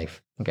not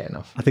safe. I'm getting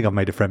off. I think I've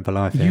made a friend for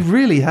life. You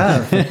really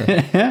have.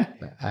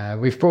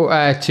 We've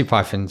brought two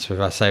pythons with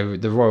us. So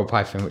the royal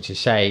python, which is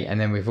Shay, and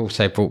then we've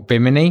also brought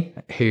Bimini,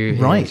 who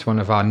is one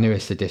of our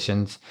newest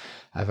additions.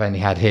 I've only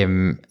had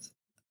him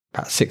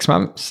about 6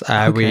 months.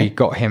 We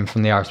got him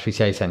from the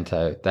RSPCA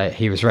Centre.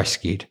 He was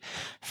rescued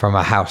from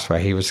a house where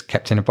he was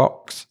kept in a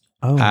box.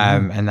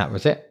 And that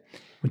was it.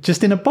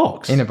 Just in a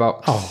box? In a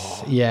box.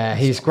 Oh, yeah.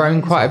 He's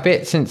grown quite a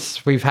bit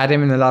since we've had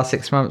him in the last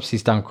 6 months.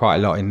 He's done quite a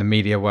lot in the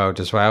media world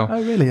as well.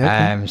 Oh, really?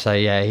 Okay. So,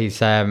 yeah,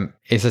 he's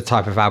a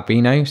type of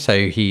albino.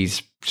 So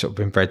he's sort of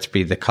been bred to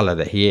be the colour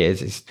that he is.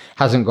 He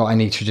hasn't got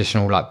any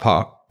traditional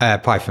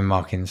python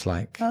markings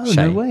like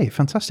Shay. No way.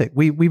 Fantastic.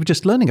 We were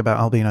just learning about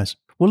albinos.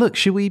 Well, look,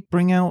 should we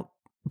bring out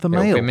the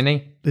male?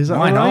 Bimini? Is that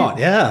Why all right? not?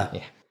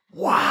 Yeah.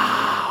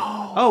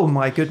 Wow. Oh,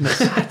 my goodness.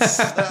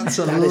 That's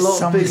a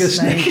lot bigger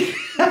snake.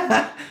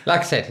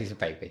 Like I said, he's a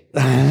baby.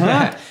 So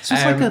it's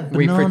like a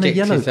banana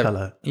yellow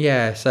colour.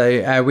 Yeah,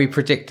 so we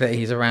predict that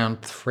he's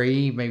around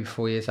 3, maybe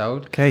 4 years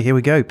old. Okay, here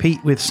we go.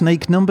 Pete with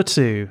snake number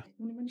 2.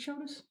 When he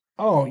shoulders.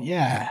 Oh,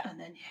 yeah. And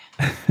then,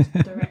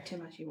 direct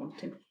him as you want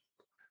him.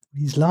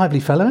 He's a lively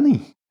fellow, isn't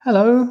he?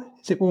 Hello.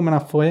 Is it warm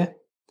enough for you?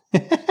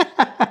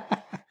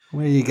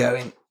 Where are you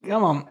going?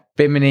 Come on.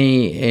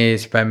 Bimini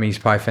is Burmese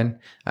python.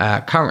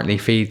 Currently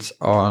feeds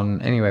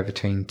on anywhere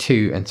between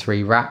 2 and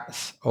 3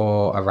 rats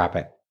or a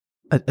rabbit.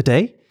 A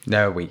day?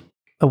 No, a week.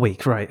 A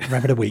week, right.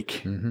 Rabbit a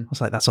week. I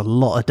was like, that's a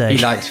lot a day.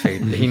 He likes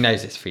food. He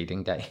knows it's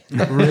feeding day.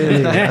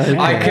 Really? Okay.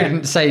 I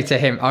couldn't say to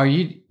him, "Oh,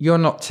 you're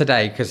not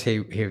today," because he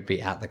would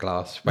be at the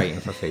glass waiting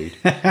for food.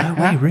 No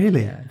way,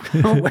 really?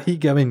 Oh, where are you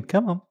going?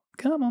 Come on.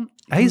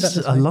 He's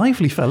a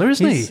lively fella,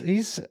 isn't he?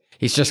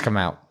 He's just come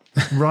out.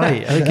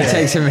 Right, It okay.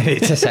 takes a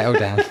minute to settle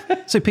down.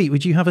 So, Pete,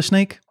 would you have a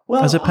snake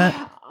as a pet?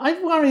 I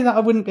worry that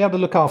I wouldn't be able to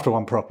look after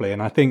one properly,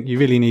 and I think you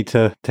really need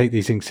to take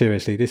these things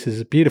seriously. This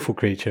is a beautiful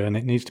creature, and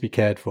it needs to be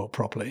cared for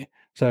properly.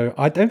 So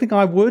I don't think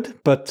I would,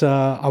 but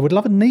I would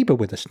love a neighbour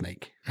with a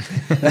snake.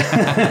 Because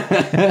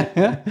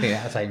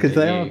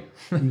they are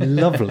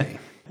lovely.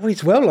 Oh,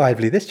 he's well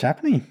lively, this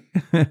chap, isn't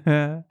he?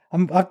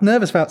 I'm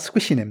nervous about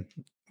squishing him,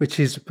 which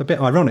is a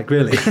bit ironic,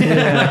 really.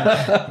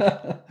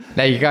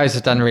 No, you guys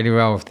have done really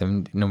well with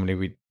them.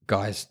 Normally,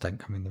 guys don't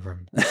come in the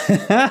room.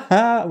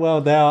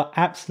 Well, they are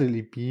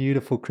absolutely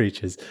beautiful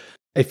creatures.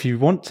 If you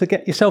want to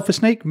get yourself a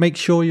snake, make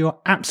sure you're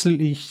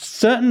absolutely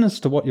certain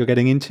as to what you're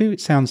getting into. It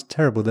sounds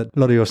terrible that a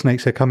lot of your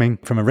snakes are coming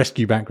from a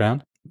rescue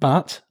background,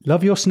 but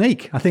love your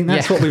snake. I think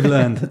that's what we've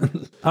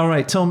learned. All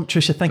right, Tom,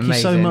 Tricia, thank you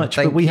so Amazing. much.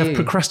 Thank but we have you.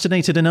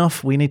 procrastinated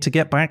enough. We need to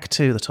get back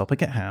to the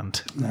topic at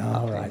hand.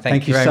 All right.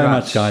 Thank you you very so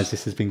much. much, guys.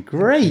 This has been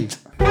great.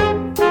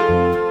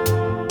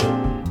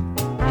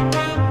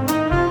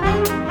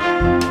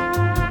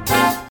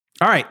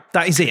 All right,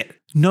 that is it.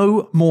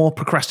 No more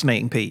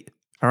procrastinating, Pete.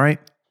 All right?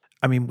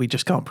 I mean, we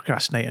just can't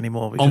procrastinate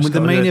anymore. On with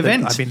the main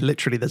event. I mean,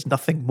 literally, there's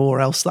nothing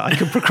more else that I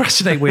can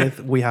procrastinate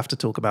with. We have to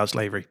talk about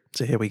slavery.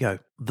 So here we go.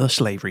 The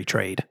slavery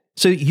trade.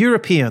 So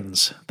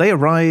Europeans, they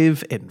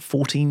arrive in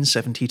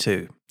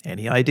 1472.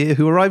 Any idea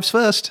who arrives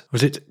first?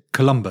 Was it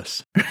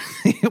Columbus.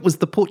 It was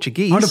the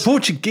Portuguese. Oh, the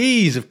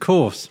Portuguese, of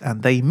course.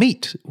 And they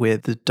meet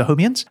with the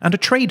Dahomeans, and a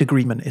trade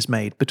agreement is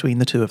made between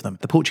the two of them.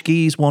 The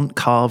Portuguese want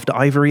carved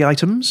ivory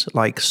items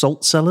like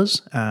salt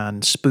cellars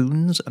and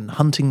spoons and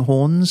hunting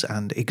horns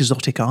and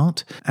exotic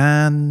art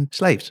and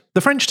slaves.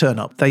 The French turn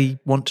up. They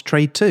want to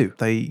trade too.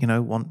 They,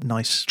 want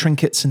nice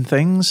trinkets and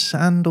things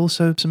and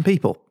also some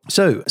people.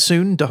 So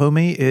soon,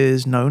 Dahomey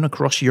is known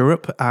across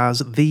Europe as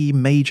the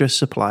major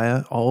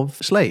supplier of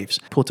slaves.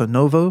 Porto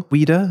Novo,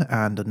 Ouidah,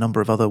 and a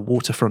number of other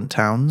waterfront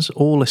towns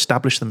all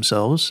established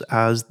themselves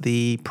as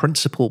the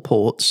principal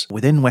ports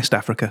within West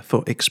Africa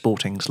for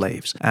exporting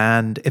slaves.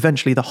 And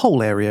eventually the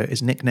whole area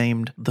is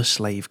nicknamed the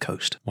Slave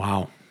Coast.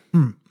 Wow.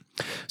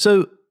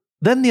 So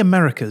then the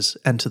Americas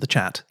enter the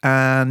chat,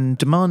 and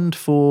demand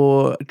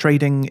for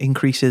trading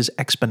increases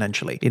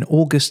exponentially. In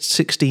August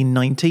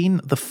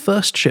 1619, the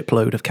first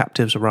shipload of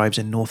captives arrives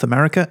in North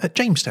America at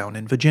Jamestown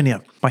in Virginia.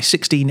 By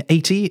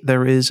 1680,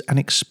 there is an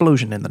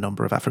explosion in the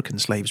number of African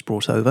slaves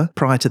brought over.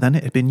 Prior to then,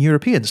 it had been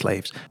European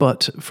slaves,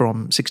 but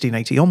from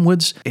 1680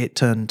 onwards, it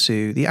turned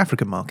to the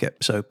African market.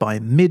 So by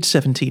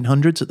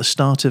mid-1700s, at the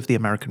start of the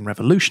American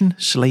Revolution,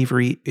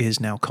 slavery is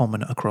now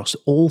common across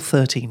all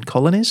 13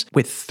 colonies,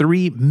 with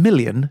 3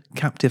 million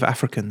captive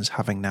Africans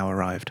having now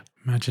arrived.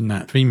 Imagine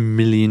that. 3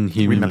 million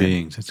human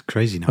beings. That's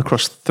crazy now.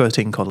 Across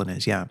 13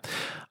 colonies, yeah.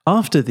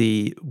 After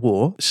the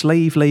war,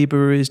 slave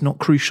labour is not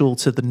crucial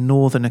to the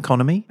northern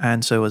economy,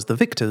 and so as the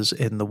victors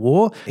in the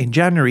war. In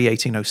January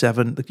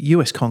 1807, the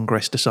US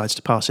Congress decides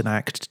to pass an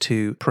act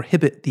to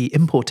prohibit the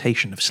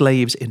importation of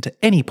slaves into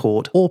any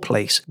port or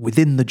place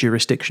within the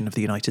jurisdiction of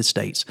the United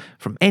States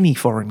from any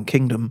foreign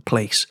kingdom,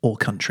 place, or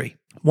country.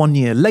 1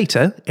 year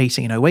later,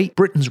 1808,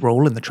 Britain's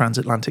role in the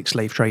transatlantic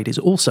slave trade is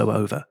also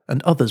over,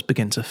 and others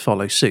begin to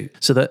follow suit,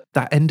 so that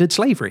ended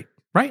slavery,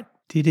 right?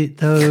 Did it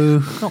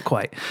though? Not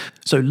quite.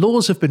 So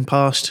laws have been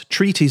passed,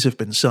 treaties have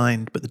been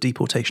signed, but the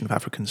deportation of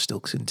Africans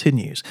still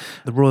continues.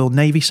 The Royal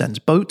Navy sends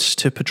boats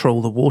to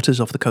patrol the waters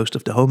off the coast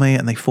of Dahomey,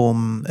 and they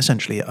form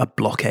essentially a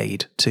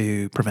blockade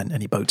to prevent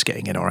any boats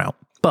getting in or out.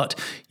 But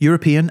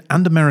European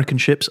and American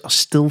ships are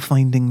still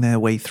finding their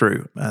way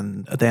through,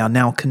 and they are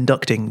now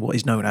conducting what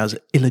is known as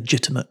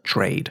illegitimate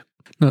trade.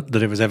 Not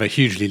that it was ever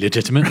hugely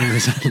legitimate, it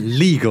was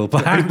legal,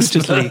 perhaps. It was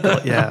just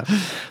legal, yeah.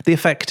 The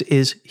effect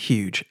is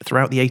huge.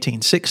 Throughout the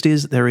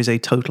 1860s, there is a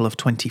total of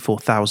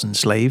 24,000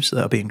 slaves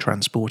that are being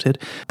transported,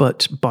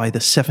 but by the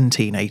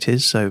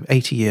 1780s, so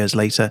 80 years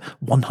later,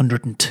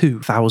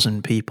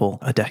 102,000 people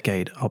a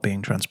decade are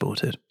being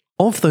transported.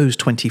 Of those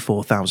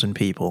 24,000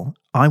 people,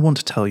 I want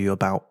to tell you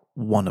about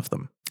one of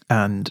them,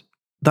 and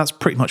that's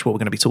pretty much what we're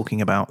going to be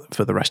talking about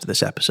for the rest of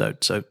this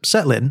episode. So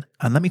settle in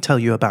and let me tell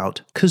you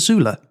about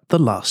Kazula, the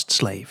last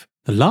slave.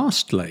 The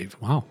last slave?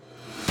 Wow.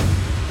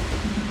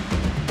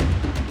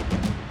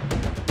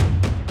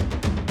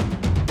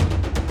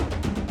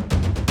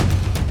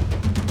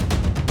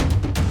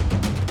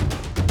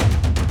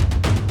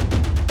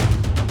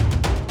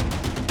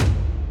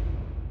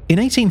 In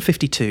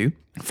 1852,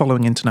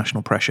 following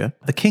international pressure,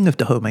 the King of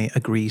Dahomey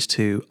agrees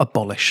to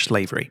abolish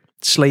slavery.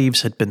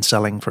 Slaves had been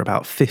selling for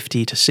about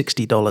 $50 to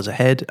 $60 a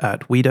head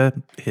at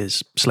Ouidah,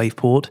 his slave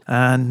port,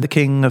 and the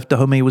King of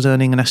Dahomey was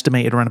earning an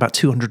estimated around about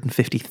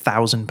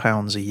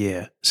 £250,000 a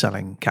year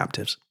selling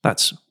captives.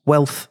 That's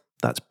wealth,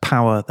 that's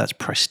power, that's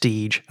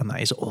prestige, and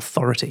that is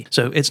authority.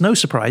 So it's no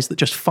surprise that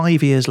just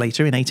 5 years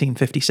later, in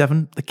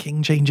 1857, the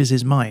king changes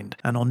his mind.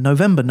 And on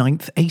November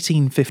 9th,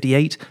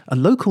 1858, a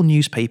local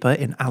newspaper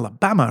in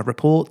Alabama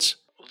reports,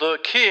 "The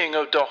King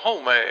of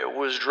Dahomey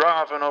was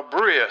driving a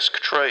brisk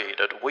trade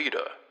at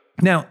Ouidah."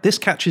 Now, this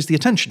catches the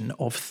attention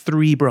of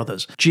three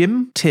brothers,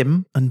 Jim,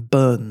 Tim, and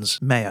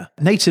Burns Mayer.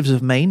 Natives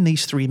of Maine,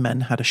 these three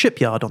men had a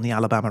shipyard on the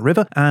Alabama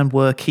River and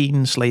were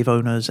keen slave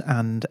owners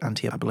and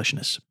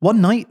anti-abolitionists.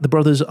 One night, the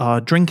brothers are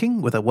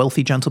drinking with a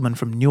wealthy gentleman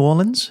from New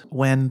Orleans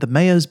when the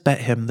Mayers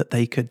bet him that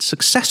they could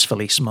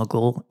successfully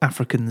smuggle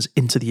Africans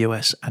into the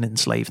US and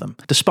enslave them.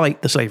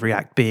 Despite the Slavery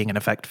Act being in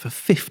effect for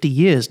 50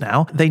 years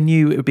now, they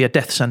knew it would be a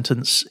death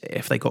sentence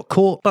if they got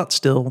caught, but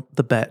still,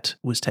 the bet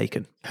was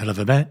taken. Hell of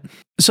a bet.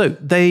 So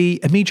they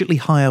immediately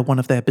hire one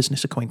of their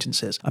business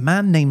acquaintances, a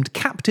man named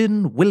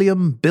Captain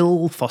William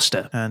Bill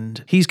Foster,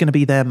 and he's going to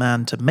be their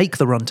man to make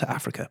the run to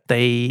Africa.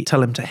 They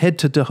tell him to head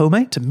to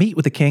Dahomey to meet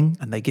with the king,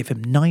 and they give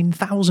him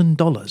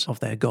 $9,000 of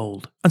their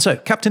gold. And so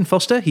Captain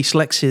Foster, he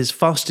selects his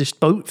fastest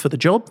boat for the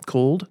job,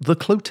 called the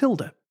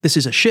Clotilda. This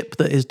is a ship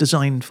that is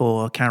designed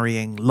for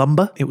carrying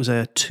lumber. It was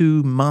a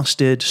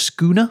two-masted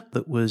schooner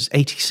that was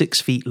 86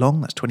 feet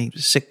long, that's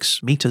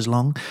 26 meters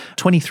long,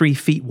 23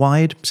 feet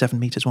wide, 7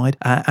 meters wide,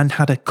 and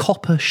had a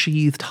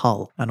copper-sheathed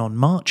hull. And on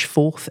March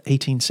 4th,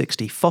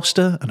 1860,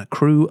 Foster and a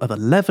crew of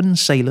 11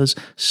 sailors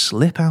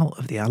slip out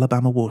of the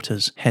Alabama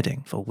waters,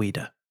 heading for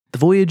Ouidah. The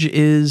voyage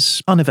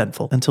is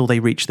uneventful until they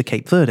reach the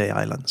Cape Verde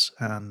Islands,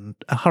 and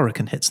a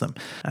hurricane hits them.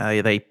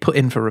 They put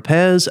in for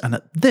repairs, and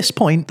at this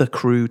point, the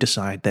crew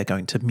decide they're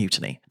going to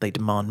mutiny. They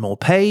demand more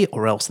pay,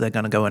 or else they're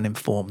going to go and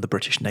inform the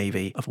British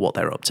Navy of what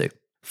they're up to.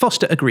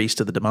 Foster agrees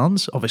to the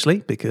demands, obviously,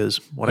 because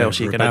what else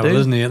are you going to Rebel, do?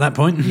 isn't he, at that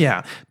point?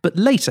 Yeah, but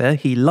later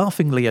he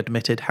laughingly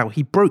admitted how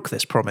he broke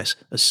this promise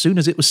as soon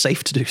as it was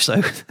safe to do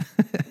so.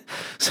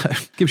 So,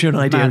 gives you an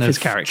idea Man of his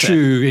character.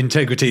 True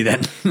integrity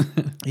then.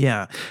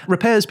 Yeah.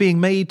 Repairs being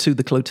made to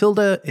the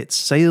Clotilda, it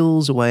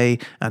sails away,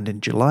 and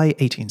in July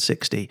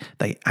 1860,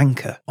 they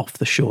anchor off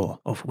the shore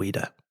of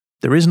Ouida.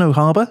 There is no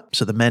harbour,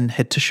 so the men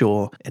head to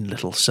shore in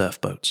little surf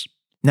boats.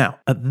 Now,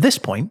 at this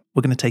point,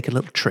 we're going to take a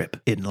little trip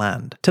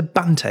inland to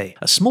Bante,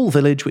 a small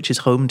village which is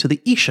home to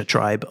the Isha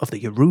tribe of the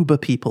Yoruba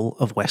people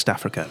of West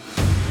Africa.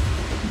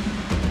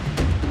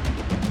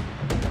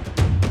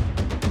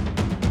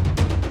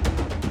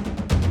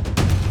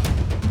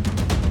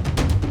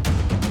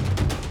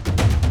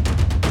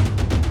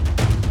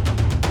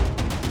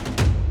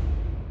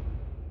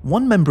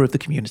 One member of the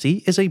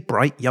community is a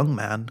bright young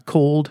man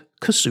called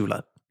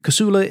Kasula.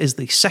 Kasula is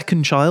the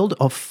second child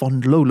of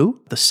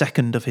Fondlolu, the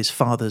second of his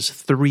father's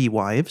 3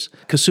 wives.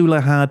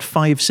 Kasula had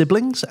 5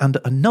 siblings and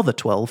another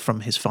 12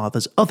 from his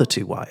father's other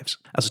 2 wives.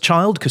 As a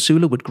child,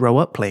 Kasula would grow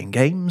up playing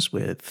games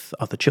with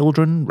other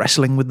children,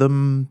 wrestling with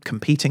them,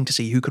 competing to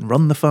see who can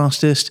run the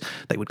fastest.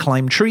 They would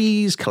climb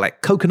trees,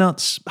 collect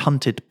coconuts,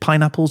 hunted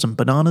pineapples and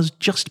bananas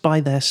just by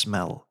their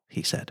smell,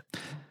 he said.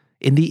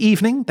 In the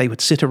evening, they would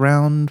sit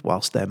around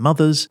whilst their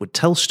mothers would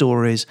tell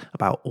stories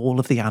about all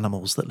of the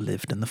animals that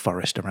lived in the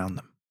forest around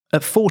them.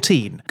 At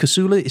 14,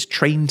 Kasula is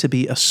trained to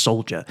be a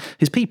soldier.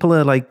 His people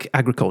are like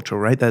agricultural,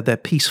 right? They're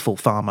peaceful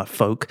farmer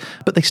folk,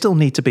 but they still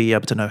need to be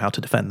able to know how to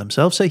defend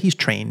themselves, so he's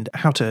trained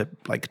how to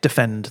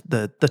defend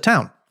the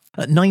town.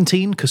 At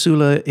 19,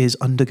 Kasula is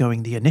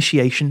undergoing the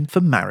initiation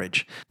for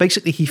marriage.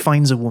 Basically, he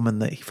finds a woman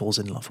that he falls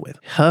in love with.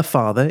 Her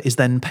father is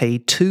then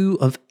paid 2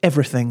 of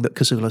everything that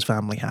Kasula's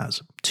family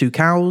has. 2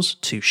 cows,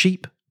 2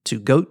 sheep, 2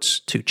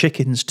 goats, 2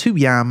 chickens, 2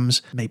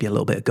 yams, maybe a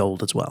little bit of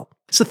gold as well.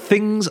 So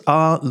things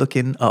are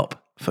looking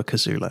up for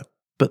Kasula.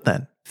 But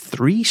then,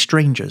 3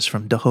 strangers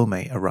from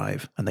Dahomey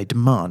arrive, and they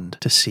demand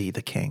to see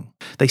the king.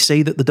 They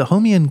say that the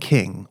Dahomean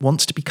king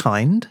wants to be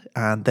kind,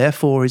 and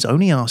therefore is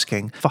only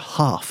asking for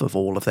half of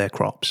all of their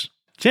crops.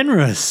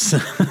 Generous.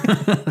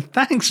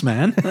 Thanks,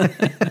 man.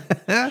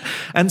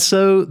 And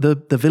so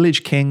the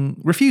village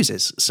king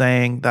refuses,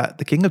 saying that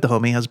the king of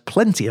Dahomey has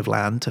plenty of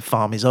land to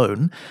farm his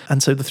own.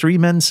 And so the 3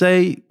 men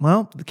say,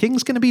 well, the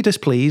king's going to be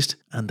displeased,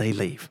 and they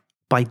leave.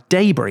 By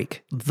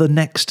daybreak, the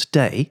next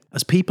day,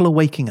 as people are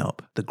waking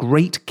up, the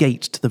great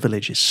gate to the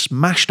village is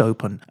smashed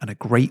open and a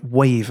great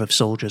wave of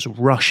soldiers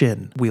rush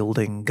in,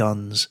 wielding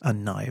guns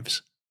and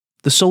knives.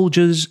 The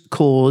soldiers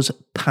cause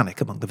panic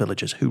among the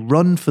villagers, who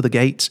run for the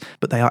gates,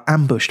 but they are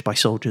ambushed by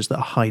soldiers that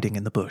are hiding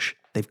in the bush.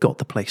 They've got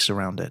the place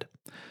surrounded.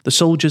 The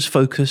soldiers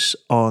focus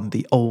on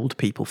the old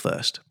people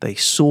first. They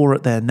saw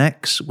at their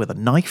necks with a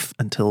knife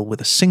until, with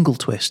a single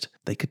twist,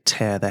 they could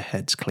tear their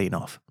heads clean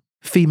off.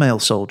 Female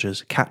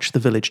soldiers catch the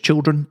village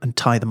children and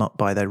tie them up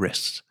by their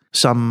wrists.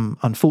 Some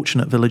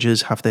unfortunate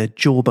villagers have their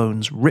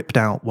jawbones ripped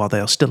out while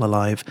they are still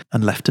alive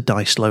and left to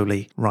die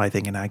slowly,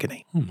 writhing in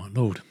agony. Oh, my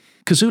lord.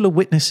 Kasula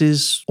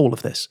witnesses all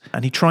of this,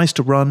 and he tries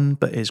to run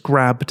but is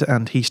grabbed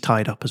and he's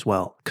tied up as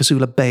well.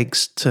 Kasula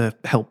begs to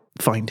help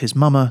find his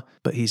mama,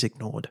 but he's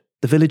ignored.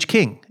 The village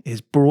king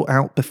is brought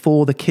out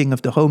before the king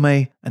of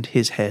Dahomey, and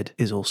his head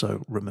is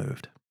also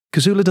removed.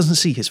 Kasula doesn't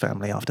see his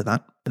family after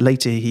that.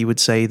 Later, he would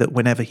say that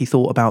whenever he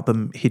thought about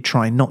them, he'd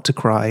try not to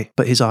cry,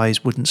 but his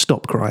eyes wouldn't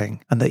stop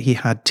crying, and that he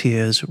had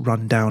tears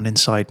run down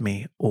inside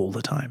me all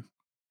the time.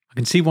 I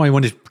can see why he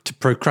wanted to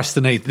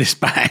procrastinate this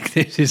back.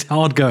 This is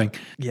hard going.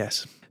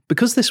 Yes.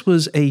 Because this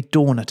was a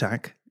dawn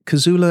attack,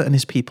 Kasula and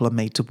his people are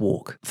made to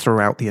walk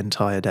throughout the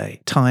entire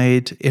day,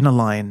 tied in a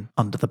line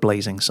under the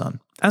blazing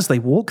sun. As they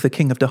walk, the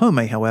king of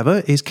Dahomey,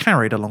 however, is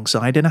carried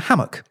alongside in a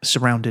hammock,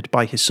 surrounded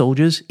by his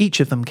soldiers, each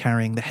of them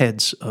carrying the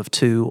heads of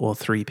 2 or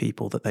 3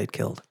 people that they'd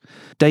killed.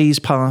 Days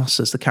pass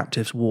as the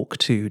captives walk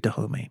to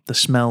Dahomey. The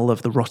smell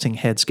of the rotting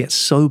heads gets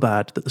so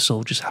bad that the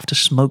soldiers have to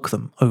smoke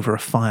them over a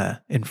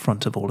fire in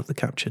front of all of the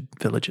captured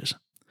villagers.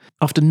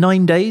 After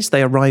 9 days,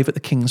 they arrive at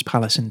the king's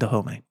palace in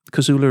Dahomey.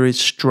 Kasula is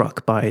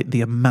struck by the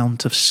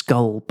amount of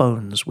skull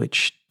bones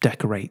which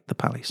decorate the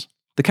palace.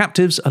 The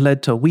captives are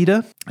led to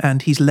Ouida,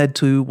 and he's led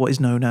to what is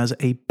known as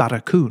a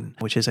barracoon,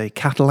 which is a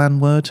Catalan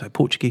word, a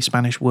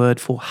Portuguese-Spanish word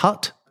for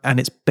hut, and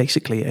it's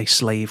basically a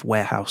slave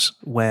warehouse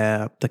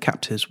where the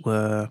captives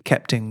were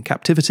kept in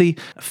captivity,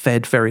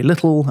 fed very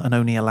little, and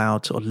only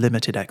allowed sort of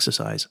limited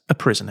exercise. A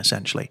prison,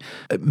 essentially.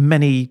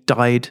 Many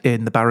died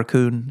in the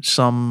barracoon,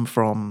 some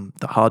from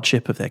the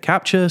hardship of their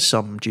capture,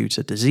 some due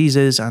to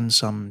diseases, and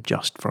some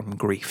just from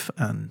grief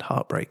and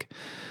heartbreak.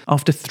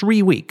 After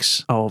 3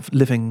 weeks of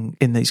living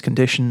in these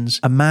conditions,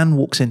 a man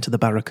walks into the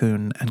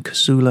barracoon and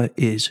Kasula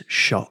is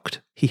shocked.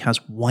 He has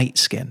white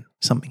skin,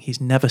 something he's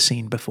never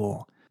seen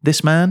before.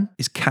 This man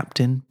is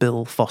Captain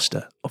Bill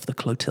Foster of the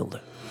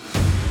Clotilda.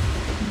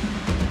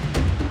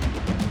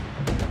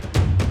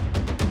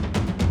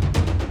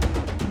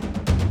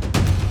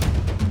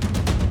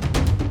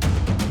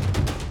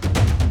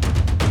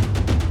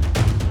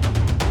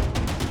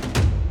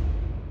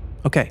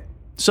 Okay,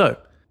 so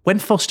When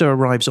Foster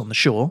arrives on the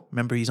shore,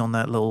 remember he's on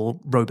that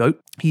little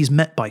rowboat, he's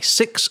met by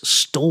 6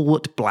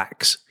 stalwart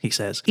blacks, he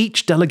says,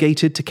 each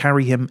delegated to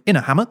carry him in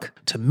a hammock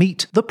to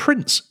meet the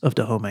Prince of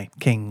Dahomey.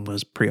 King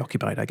was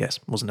preoccupied, I guess,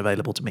 wasn't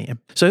available to meet him.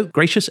 So,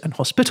 gracious and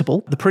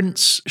hospitable, the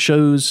prince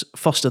shows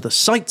Foster the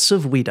sights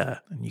of Ouidah,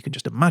 and you can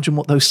just imagine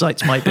what those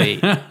sights might be.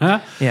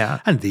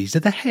 Yeah. And these are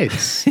the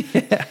heads.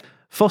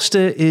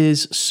 Foster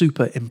is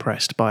super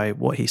impressed by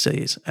what he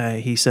sees.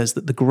 He says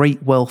that the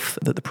great wealth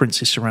that the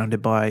prince is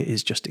surrounded by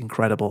is just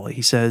incredible.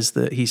 He says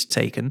that he's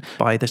taken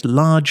by this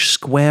large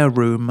square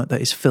room that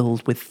is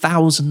filled with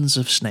thousands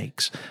of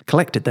snakes,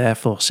 collected there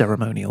for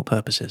ceremonial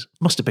purposes.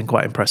 Must have been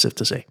quite impressive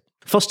to see.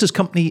 Foster's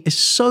company is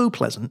so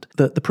pleasant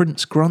that the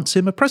prince grants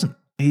him a present.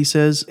 He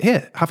says,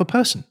 here, have a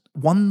person.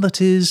 One that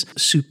is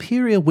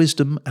superior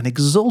wisdom and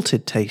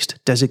exalted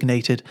taste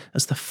designated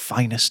as the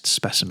finest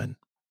specimen.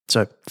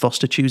 So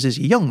Foster chooses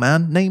a young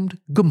man named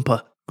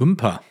Gumpa.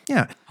 Gumpa.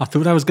 Yeah. I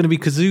thought that was going to be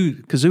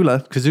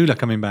Kazula. Kazula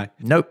coming back.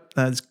 Nope,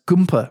 that's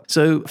Gumpa.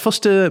 So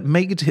Foster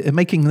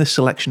making this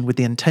selection with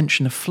the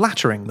intention of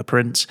flattering the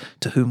prince,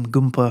 to whom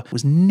Gumpa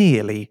was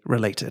nearly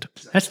related.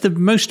 That's the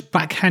most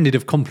backhanded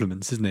of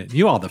compliments, isn't it?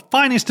 You are the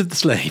finest of the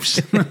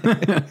slaves.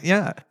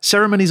 Yeah.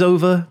 Ceremony's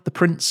over. The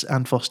prince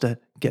and Foster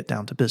get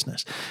down to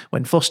business.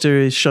 When Foster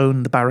is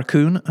shown the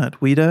barracoon at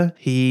Ouidah,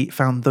 he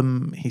found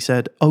them, he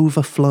said,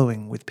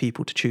 overflowing with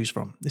people to choose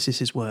from. This is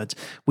his words.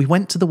 We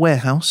went to the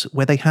warehouse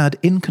where they had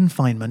in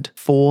confinement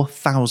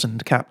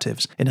 4,000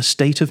 captives in a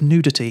state of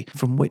nudity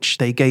from which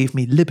they gave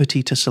me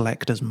liberty to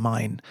select as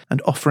mine,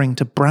 and offering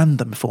to brand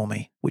them for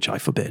me, which I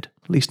forbid.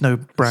 At least no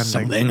branding.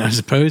 Something, I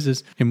suppose,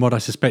 is in what I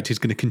suspect is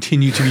going to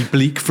continue to be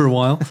bleak for a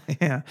while.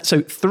 Yeah.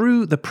 So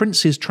through the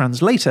prince's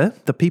translator,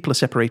 the people are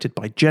separated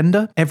by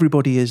gender.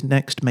 Everybody is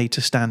next made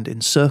to stand in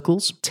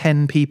circles,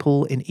 10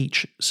 people in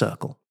each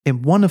circle.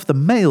 In one of the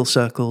male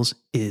circles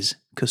is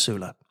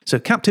Kazula. So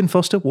Captain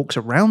Foster walks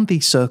around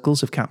these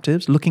circles of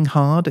captives, looking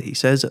hard, he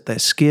says, at their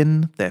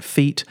skin, their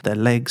feet, their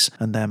legs,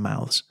 and their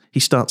mouths. He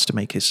starts to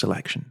make his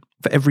selection.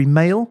 For every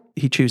male,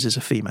 he chooses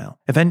a female.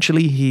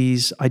 Eventually,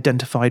 he's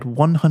identified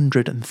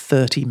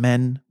 130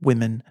 men,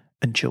 women,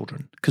 and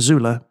children,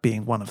 Kazula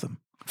being one of them.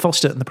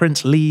 Foster and the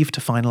prince leave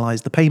to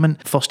finalise the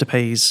payment. Foster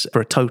pays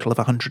for a total of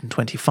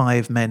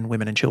 125 men,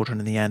 women and children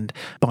in the end,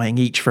 buying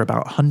each for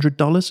about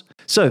 $100.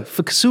 So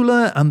for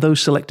Kazula and those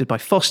selected by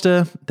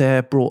Foster,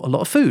 they're brought a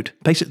lot of food.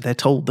 Basically, they're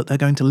told that they're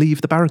going to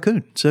leave the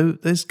barracoon. So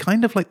there's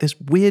kind of like this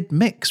weird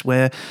mix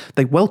where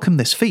they welcome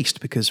this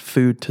feast because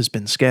food has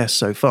been scarce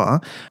so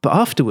far. But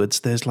afterwards,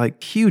 there's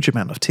like huge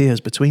amount of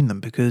tears between them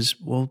because,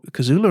 well,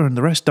 Kazula and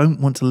the rest don't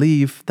want to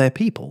leave their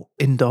people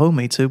in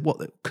Dahomey to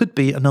what could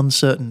be an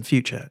uncertain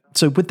future.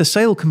 So with the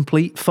sail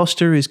complete,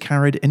 Foster is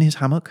carried in his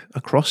hammock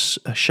across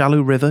a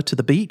shallow river to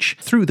the beach,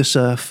 through the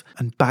surf,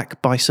 and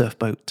back by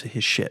surfboat to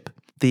his ship.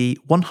 The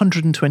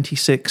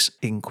 126,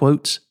 in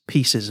quotes,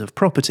 pieces of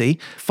property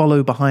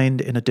follow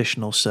behind in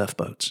additional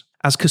surfboats.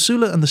 As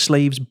Kazula and the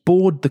slaves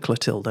board the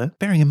Clotilda,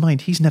 bearing in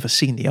mind he's never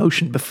seen the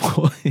ocean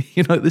before,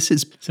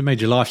 It's a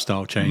major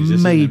lifestyle change, isn't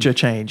it? Major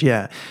change,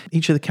 yeah.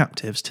 Each of the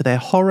captives, to their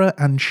horror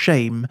and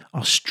shame,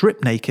 are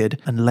stripped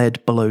naked and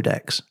led below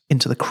decks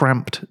into the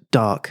cramped,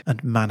 dark,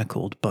 and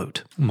manacled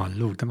boat. Oh my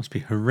lord, that must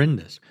be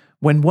horrendous.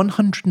 When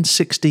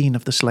 116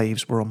 of the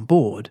slaves were on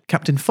board,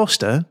 Captain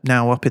Foster,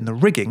 now up in the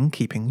rigging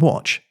keeping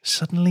watch,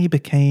 suddenly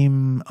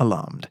became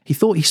alarmed. He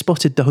thought he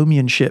spotted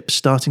Dahomean ships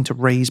starting to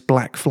raise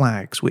black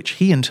flags, which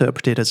he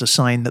interpreted as a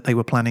sign that they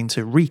were planning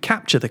to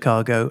recapture the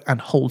cargo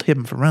and hold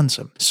him for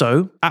ransom.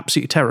 So,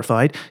 absolutely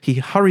terrified, he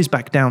hurries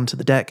back down to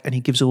the deck and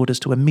he gives orders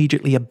to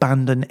immediately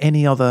abandon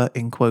any other,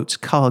 in quotes,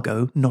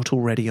 cargo not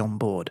already on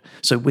board.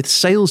 So with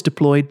sails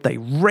deployed, they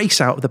race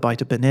out of the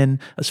Bight of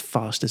Benin as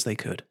fast as they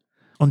could.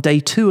 On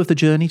day 2 of the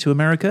journey to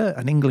America,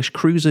 an English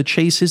cruiser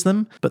chases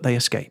them, but they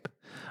escape.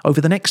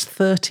 Over the next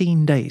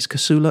 13 days,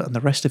 Kazula and the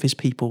rest of his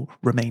people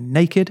remain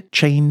naked,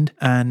 chained,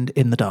 and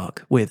in the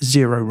dark, with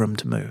zero room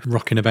to move.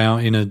 Rocking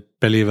about in a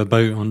belly of a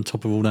boat on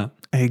top of all that.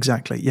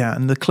 Exactly, yeah.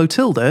 And the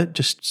Clotilda,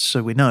 just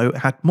so we know,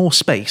 had more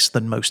space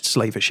than most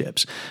slaver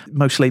ships.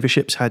 Most slaver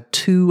ships had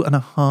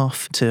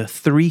 2.5 to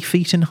 3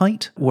 feet in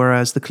height,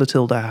 whereas the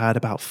Clotilda had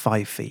about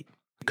 5 feet.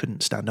 You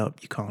couldn't stand up,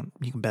 you can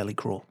barely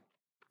crawl.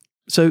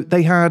 So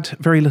they had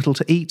very little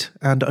to eat,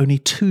 and only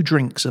 2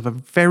 drinks of a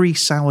very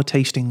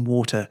sour-tasting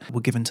water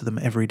were given to them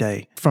every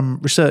day. From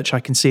research, I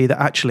can see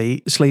that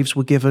actually slaves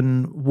were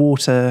given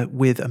water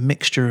with a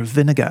mixture of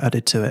vinegar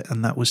added to it,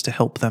 and that was to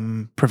help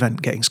them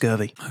prevent getting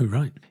scurvy. Oh,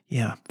 right.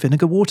 Yeah,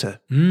 vinegar water.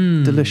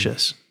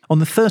 Delicious. On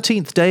the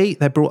 13th day,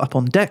 they're brought up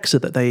on deck so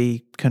that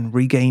they can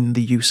regain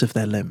the use of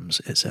their limbs,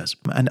 it says.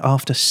 And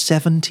after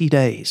 70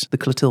 days, the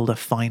Clotilda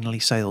finally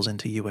sails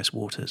into US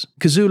waters.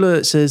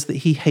 Kazula says that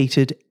he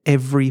hated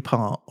every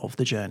part of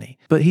the journey.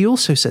 But he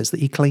also says that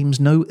he claims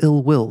no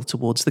ill will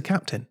towards the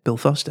captain, Bill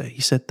Foster.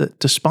 He said that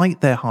despite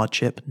their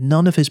hardship,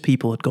 none of his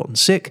people had gotten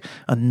sick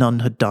and none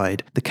had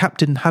died. The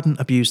captain hadn't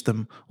abused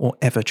them or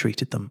ever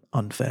treated them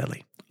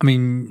unfairly. I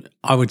mean,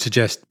 I would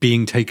suggest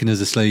being taken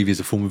as a slave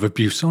is a form of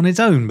abuse on its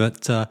own,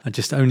 but it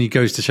just only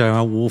goes to show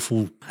how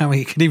awful, how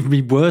it can even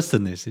be worse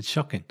than this. It's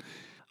shocking.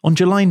 On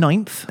July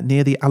 9th,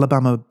 near the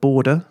Alabama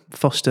border,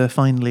 Foster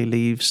finally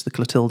leaves the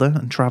Clotilda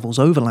and travels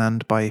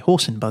overland by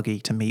horse and buggy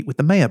to meet with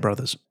the Mayer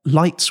brothers.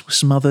 Lights were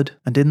smothered,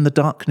 and in the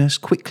darkness,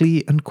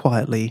 quickly and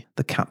quietly,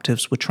 the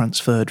captives were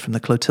transferred from the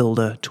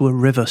Clotilda to a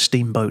river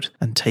steamboat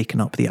and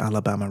taken up the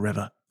Alabama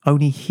River.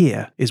 Only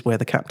here is where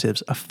the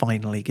captives are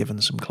finally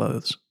given some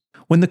clothes.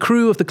 When the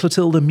crew of the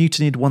Clotilda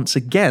mutinied once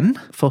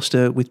again,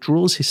 Foster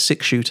withdraws his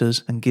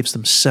 6-shooters and gives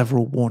them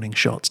several warning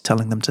shots,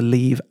 telling them to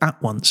leave at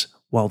once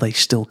while they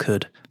still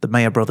could. The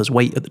Mayer brothers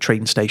wait at the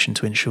train station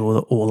to ensure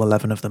that all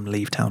 11 of them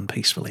leave town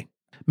peacefully.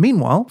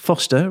 Meanwhile,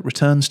 Foster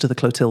returns to the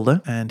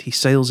Clotilda and he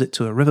sails it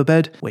to a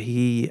riverbed where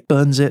he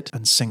burns it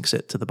and sinks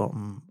it to the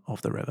bottom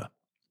of the river.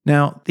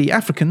 Now, the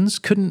Africans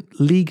couldn't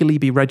legally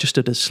be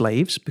registered as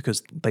slaves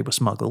because they were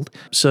smuggled,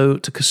 so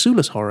to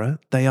Kosula's horror,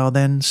 they are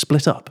then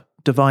split up,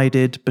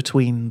 divided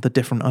between the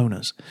different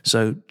owners.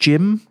 So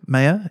Jim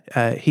Mayer,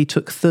 he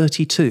took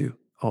 32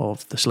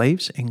 of the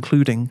slaves,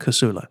 including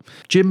Kosula.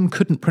 Jim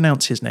couldn't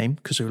pronounce his name,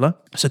 Kosula,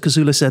 so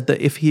Kosula said that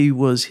if he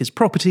was his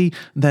property,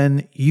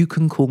 then you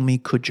can call me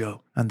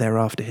Cudjo, and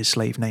thereafter his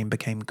slave name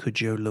became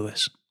Cudjo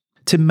Lewis.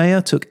 Tim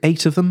Mayer took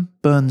 8 of them,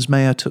 Burns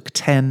Mayer took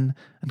 10,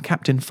 and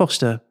Captain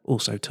Foster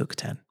also took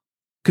 10.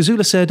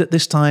 Kosula said at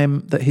this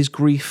time that his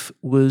grief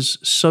was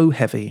so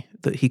heavy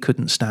that he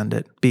couldn't stand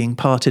it. Being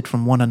parted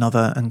from one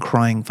another and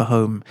crying for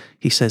home,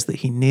 he says that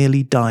he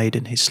nearly died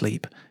in his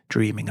sleep,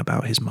 dreaming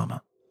about his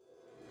mama.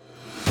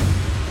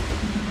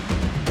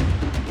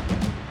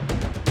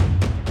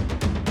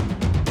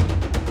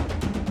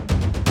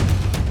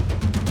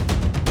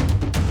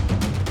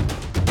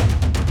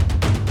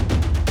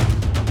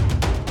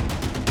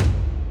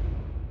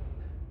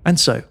 And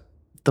so,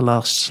 the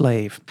last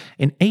slave.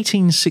 In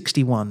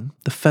 1861,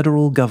 the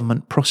federal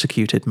government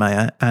prosecuted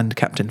Mayer and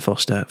Captain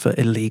Foster for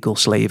illegal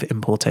slave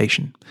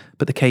importation,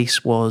 but the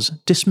case was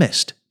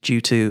dismissed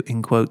due to,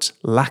 in quotes,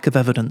 lack of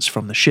evidence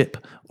from the ship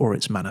or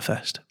its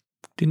manifest.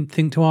 Didn't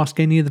think to ask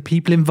any of the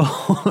people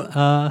involved.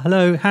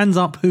 Hello, hands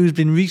up, who's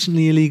been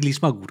recently illegally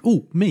smuggled?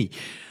 Oh, me.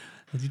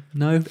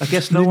 No, I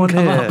guess no one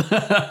here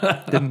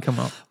didn't come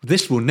up.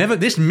 This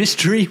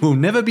mystery will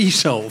never be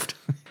solved.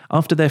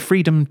 After their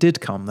freedom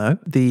did come, though,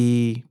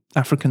 the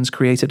Africans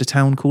created a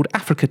town called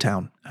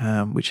Africatown,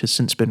 which has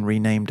since been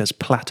renamed as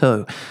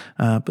Plateau.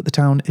 But the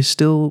town is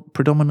still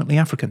predominantly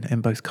African in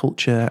both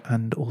culture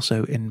and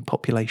also in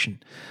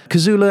population.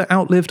 Kosula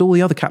outlived all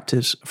the other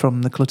captives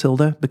from the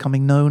Clotilda,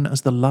 becoming known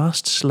as the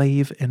last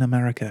slave in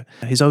America.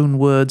 His own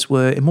words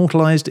were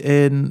immortalized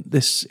in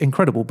this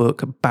incredible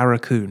book,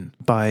 Barracoon,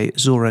 by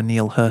Zora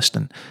Neale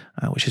Hurston,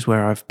 which is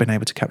where I've been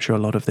able to capture a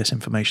lot of this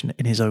information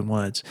in his own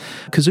words.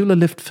 Kosula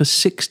lived for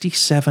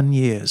 67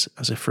 years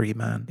as a free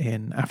man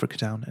in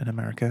Africatown in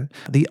America,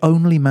 the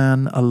only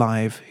man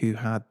alive who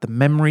had the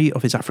memory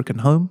of his African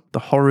home, the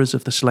horrors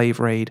of the slave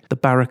raid, the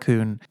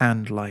barracoon,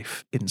 and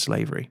life in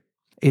slavery.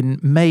 In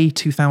May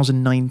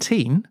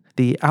 2019,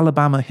 the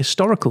Alabama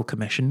Historical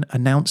Commission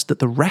announced that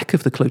the wreck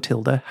of the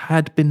Clotilda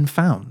had been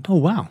found. Oh,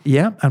 wow.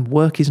 Yeah, and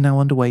work is now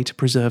underway to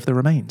preserve the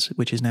remains,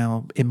 which is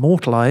now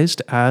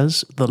immortalized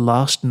as the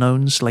last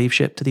known slave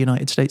ship to the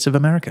United States of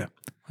America.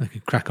 I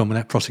could crack on with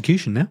that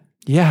prosecution now.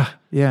 Yeah.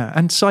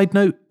 And side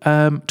note,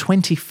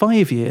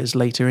 25 years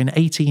later, in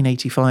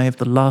 1885,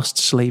 the last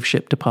slave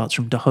ship departs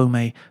from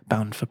Dahomey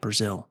bound for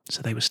Brazil.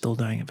 So they were still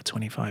doing it for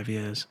 25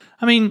 years.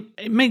 I mean,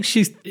 it makes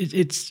you,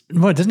 it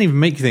doesn't even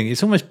make you think.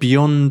 It's almost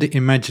beyond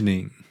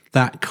imagining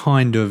that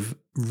kind of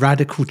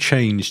radical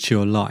change to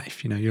your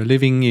life. You know, you're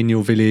living in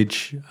your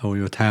village or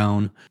your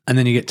town, and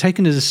then you get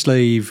taken as a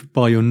slave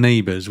by your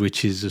neighbours,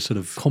 which is a sort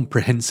of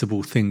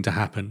comprehensible thing to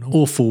happen.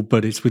 Awful,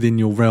 but it's within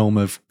your realm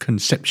of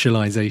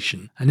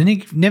conceptualization. And then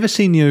you've never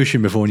seen the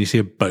ocean before and you see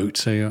a boat.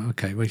 So,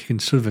 okay, well, you can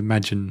sort of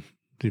imagine,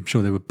 I'm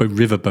sure there were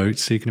river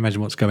boats, so you can imagine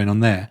what's going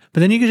on there. But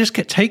then you can just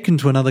get taken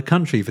to another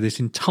country for this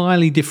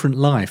entirely different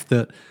life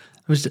that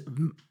was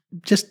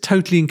just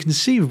totally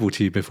inconceivable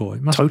to you before.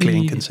 It must totally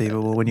be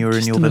inconceivable when you were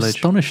in your an village.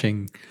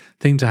 Astonishing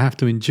thing to have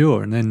to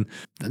endure. And then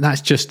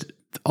that's just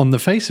on the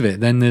face of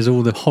it. Then there's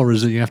all the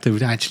horrors that you have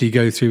to actually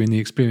go through in the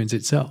experience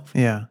itself.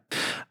 Yeah.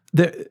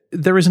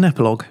 There is an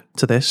epilogue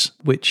to this,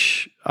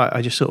 which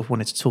I just sort of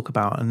wanted to talk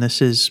about. And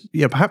this is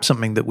perhaps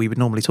something that we would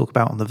normally talk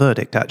about on the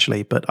verdict,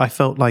 actually. But I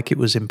felt like it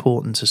was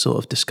important to sort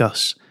of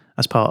discuss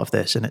as part of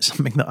this. And it's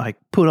something that I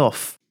put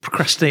off,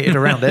 procrastinated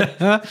around it.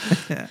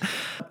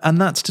 And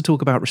that's to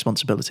talk about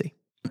responsibility.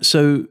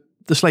 So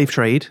the slave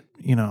trade,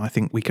 I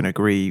think we can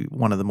agree,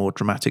 one of the more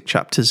dramatic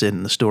chapters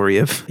in the story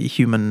of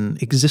human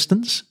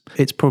existence.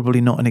 It's probably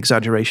not an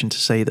exaggeration to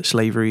say that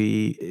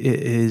slavery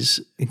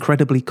is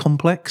incredibly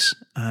complex,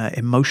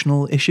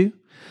 emotional issue,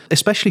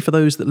 especially for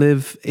those that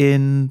live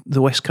in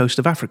the west coast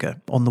of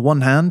Africa. On the one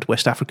hand,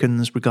 West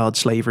Africans regard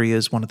slavery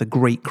as one of the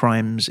great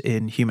crimes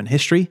in human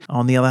history.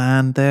 On the other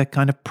hand, they're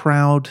kind of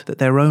proud that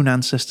their own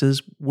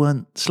ancestors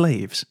weren't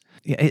slaves.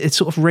 It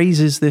sort of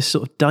raises this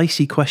sort of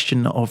dicey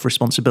question of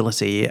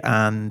responsibility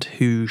and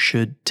who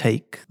should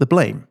take the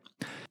blame.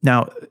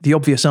 Now, the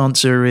obvious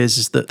answer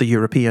is that the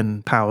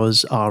European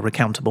powers are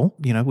accountable.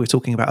 We're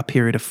talking about a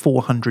period of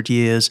 400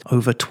 years.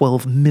 Over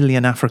 12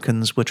 million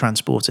Africans were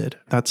transported.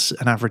 That's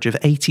an average of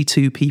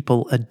 82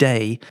 people a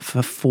day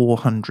for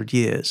 400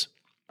 years.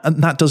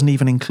 And that doesn't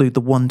even include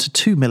the 1 to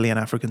 2 million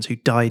Africans who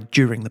died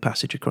during the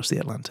passage across the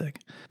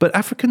Atlantic. But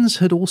Africans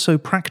had also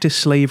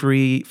practiced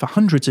slavery for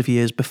hundreds of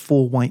years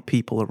before white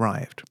people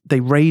arrived. They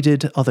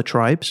raided other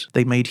tribes,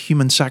 they made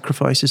human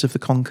sacrifices of the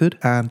conquered,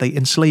 and they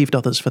enslaved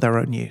others for their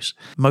own use.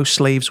 Most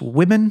slaves were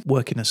women,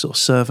 working as sort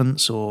of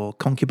servants or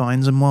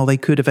concubines, and while they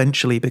could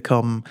eventually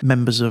become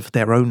members of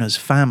their owners'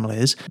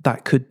 families,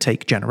 that could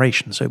take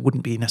generations, so it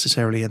wouldn't be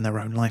necessarily in their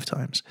own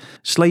lifetimes.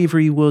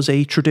 Slavery was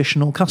a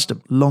traditional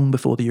custom long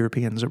before the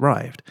Europeans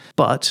arrived.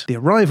 But the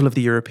arrival of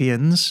the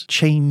Europeans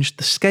changed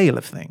the scale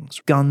of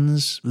things.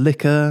 Guns,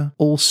 liquor,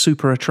 all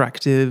super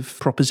attractive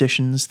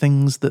propositions,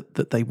 things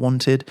that they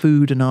wanted.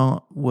 Food and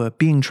art were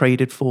being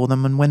traded for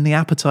them, and when the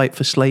appetite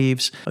for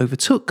slaves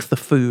overtook the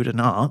food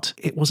and art,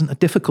 it wasn't a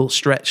difficult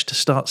stretch to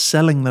start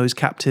selling those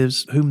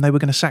captives whom they were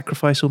going to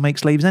sacrifice or make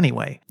slaves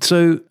anyway.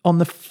 So on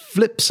the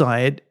flip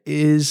side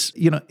is,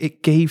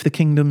 it gave the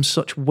kingdom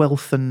such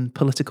wealth and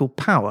political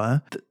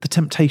power that the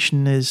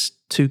temptation is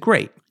too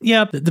great.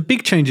 Yeah, the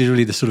big change is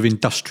really the sort of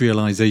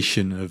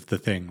industrialization of the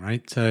thing,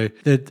 right? So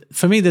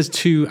for me, there's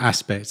two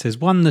aspects. There's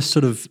one,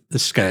 the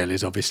scale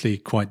is obviously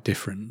quite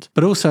different.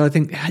 But also, I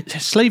think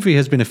slavery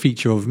has been a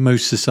feature of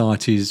most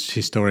societies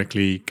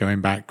historically, going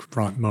back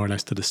right more or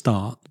less to the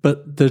start.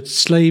 But the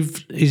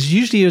slave is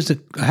usually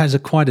has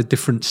quite a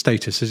different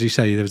status. As you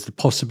say, there's the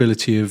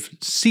possibility of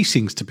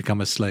ceasing to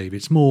become a slave.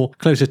 It's more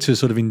closer to a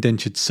sort of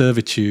indentured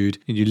servitude,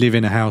 and you live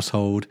in a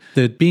household.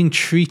 They're being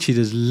treated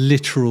as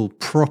literal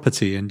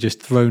property and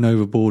just thrown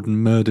overboard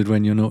and murdered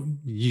when you're not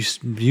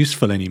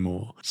useful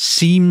anymore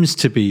seems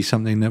to be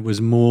something that was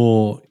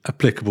more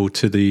applicable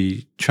to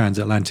the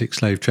transatlantic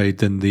slave trade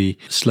than the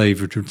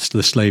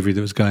slavery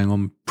that was going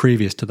on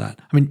previous to that.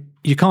 I mean,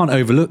 you can't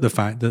overlook the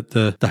fact that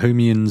the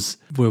Dahomeans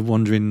were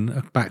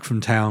wandering back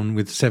from town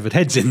with severed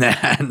heads in their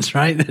hands,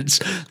 right?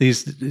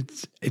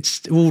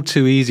 It's all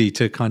too easy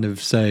to kind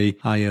of say,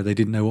 they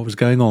didn't know what was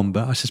going on,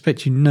 but I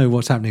suspect you know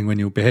what's happening when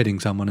you're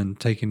beheading someone and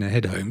taking their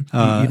head home.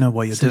 You know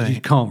what you're doing.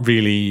 You can't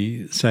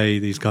really say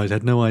these guys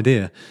had no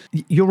idea.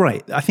 You're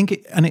right. I think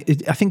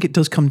it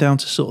does come down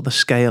to sort of the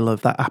scale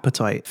of that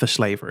appetite for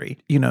slavery.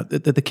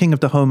 The king of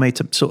Dahomey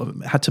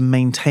had to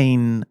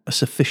maintain a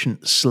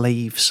sufficient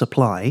slave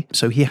supply,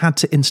 so he had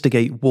to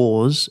instigate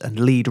wars and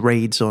lead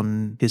raids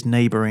on his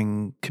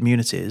neighbouring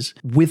communities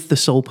with the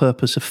sole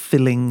purpose of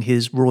filling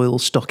his royal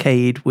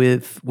stockade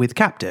with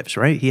captives,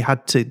 right? He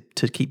had to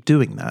keep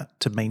doing that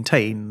to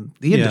maintain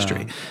the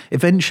industry. Yeah.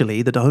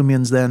 Eventually, the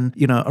Dahomeans then,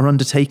 are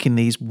undertaking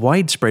these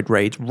widespread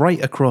raids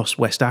right across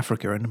West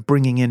Africa and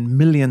bringing in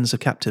millions of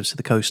captives to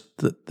the coast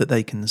that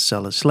they can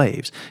sell as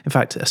slaves. In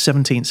fact, a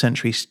 17th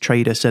century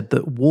trader said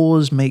that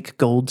wars make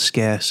gold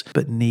scarce,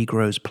 but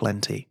Negroes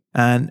plenty.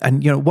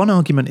 And one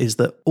argument is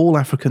that all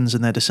Africans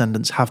and their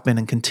descendants have been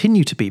and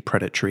continue to be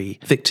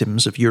predatory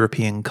victims of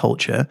European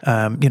culture.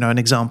 An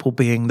example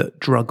being that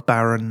drug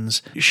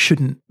barons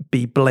shouldn't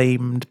be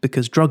blamed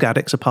because drug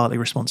addicts are partly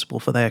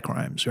responsible for their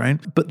crimes, right?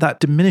 But that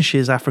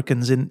diminishes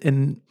Africans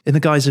in the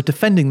guise of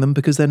defending them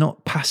because they're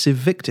not passive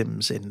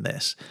victims in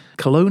this.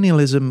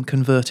 Colonialism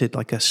converted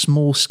like a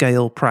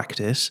small-scale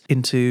practice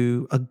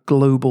into a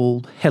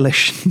global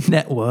hellish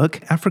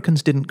network.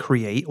 Africans didn't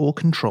create or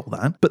control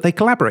that, but they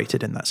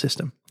collaborated in that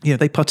system.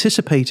 They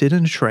participated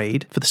in a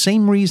trade for the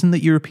same reason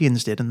that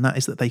Europeans did, and that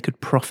is that they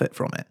could profit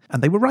from it.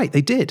 And they were right,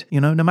 they did,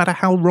 no matter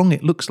how wrong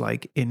it looks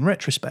like in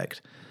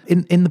retrospect.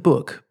 In the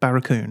book,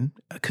 Barracoon,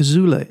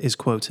 Kazula is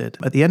quoted.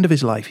 At the end of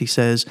his life, he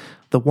says,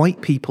 "The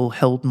white people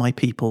held my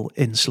people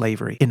in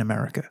slavery in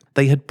America.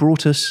 They had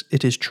brought us,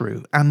 it is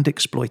true, and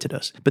exploited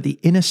us. But the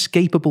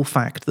inescapable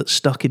fact that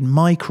stuck in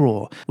my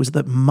craw was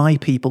that my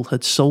people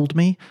had sold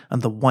me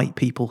and the white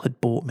people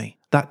had bought me.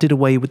 That did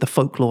away with the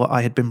folklore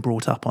I had been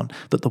brought up on,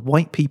 that the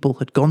white people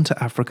had gone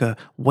to Africa,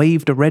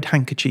 waved a red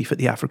handkerchief at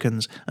the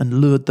Africans,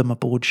 and lured them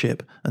aboard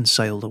ship and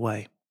sailed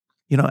away."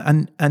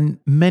 And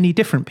many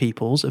different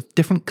peoples of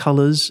different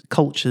colours,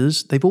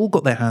 cultures, they've all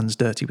got their hands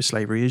dirty with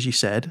slavery, as you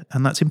said,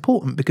 and that's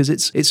important because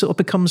it sort of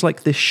becomes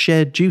like this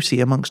shared duty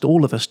amongst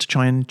all of us to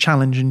try and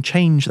challenge and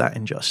change that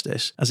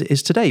injustice as it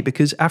is today,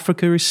 because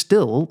Africa is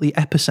still the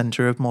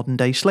epicentre of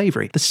modern-day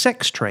slavery. The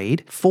sex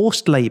trade,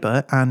 forced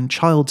labour, and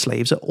child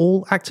slaves are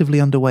all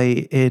actively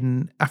underway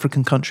in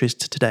African countries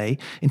today.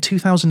 In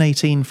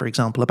 2018, for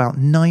example, about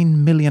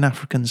 9 million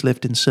Africans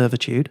lived in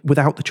servitude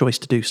without the choice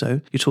to do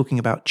so. You're talking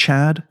about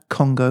Chad,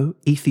 Congo,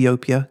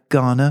 Ethiopia,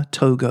 Ghana,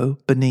 Togo,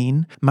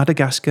 Benin,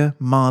 Madagascar,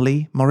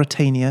 Mali,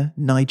 Mauritania,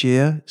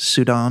 Nigeria,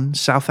 Sudan,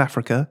 South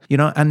Africa,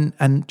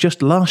 and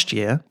just last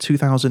year,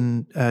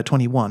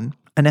 2021,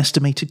 an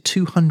estimated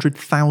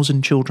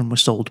 200,000 children were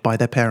sold by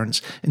their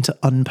parents into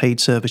unpaid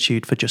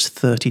servitude for just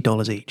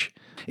 $30 each.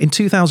 In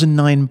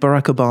 2009,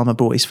 Barack Obama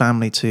brought his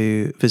family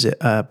to visit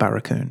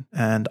Barracoon.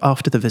 And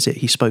after the visit,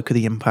 he spoke of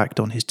the impact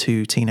on his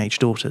 2 teenage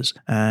daughters.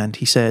 And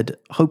he said,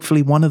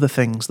 hopefully one of the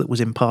things that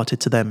was imparted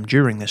to them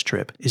during this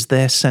trip is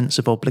their sense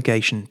of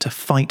obligation to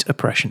fight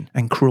oppression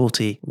and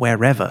cruelty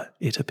wherever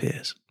it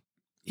appears.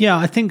 Yeah,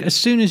 I think as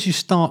soon as you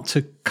start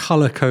to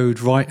colour code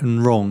right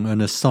and wrong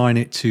and assign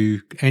it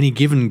to any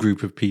given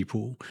group of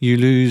people, you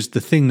lose the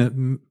thing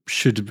that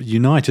should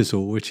unite us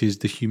all, which is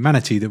the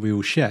humanity that we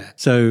all share.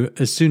 So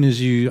as soon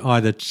as you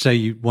either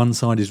say one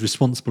side is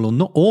responsible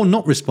or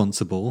not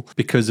responsible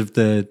because of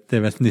their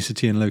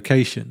ethnicity and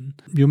location,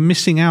 you're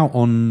missing out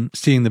on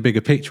seeing the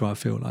bigger picture. I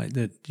feel like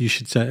that you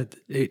should say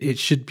it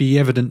should be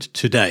evident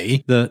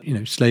today that, you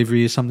know,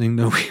 slavery is something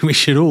that we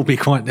should all be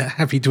quite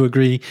happy to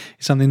agree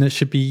is something that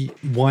should be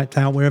wiped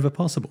out wherever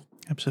possible.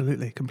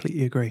 Absolutely,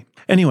 completely agree.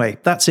 Anyway,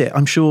 that's it.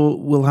 I'm sure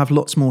we'll have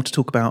lots more to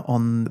talk about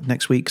on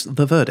next week's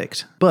The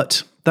Verdict.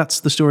 But that's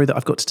the story that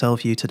I've got to tell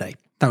for you today.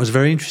 That was a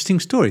very interesting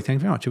story. Thank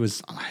you very much. It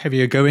was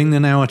heavier going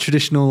than our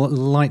traditional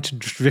light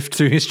drift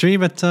through history,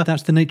 but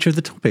that's the nature of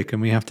the topic,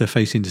 and we have to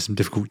face into some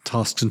difficult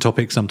tasks and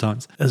topics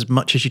sometimes. As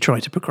much as you try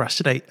to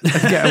procrastinate and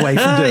get away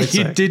from doing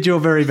so. You did your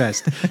very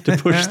best to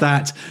push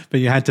that, but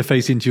you had to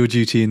face into your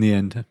duty in the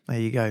end. There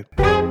you go.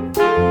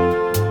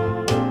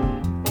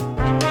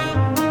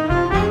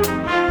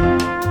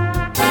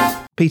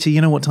 Peter,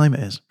 you know what time it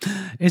is?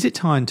 Is it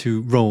time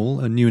to roll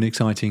a new and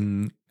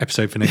exciting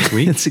episode for next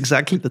week? It's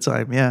exactly the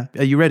time, yeah.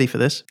 Are you ready for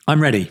this?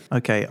 I'm ready.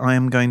 Okay, I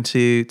am going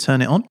to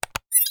turn it on.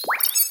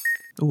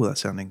 Oh, that's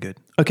sounding good.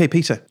 Okay,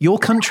 Peter, your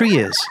country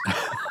is...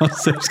 I'm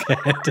so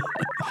scared.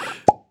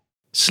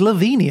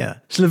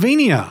 Slovenia.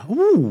 Slovenia.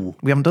 Ooh.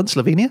 We haven't done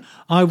Slovenia?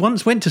 I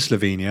once went to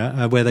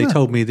Slovenia where they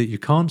told me that you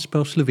can't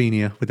spell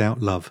Slovenia without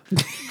love.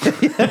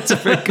 That's a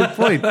very good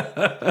point.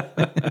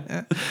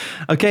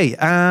 Okay,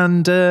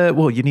 and,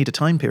 well, you need a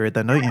time period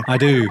then, don't you? I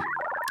do.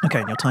 Okay,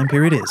 and your time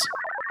period is...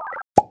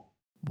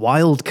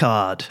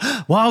 Wildcard.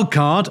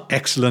 Wildcard.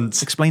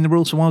 Excellent. Explain the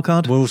rules for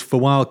Wildcard. Rules for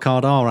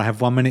Wildcard are I have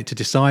 1 minute to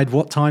decide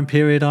what time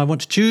period I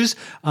want to choose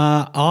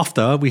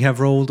after we have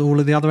rolled all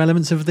of the other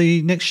elements of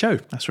the next show.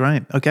 That's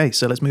right. Okay,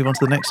 so let's move on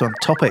to the next one.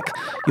 Topic.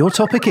 Your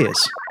topic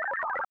is...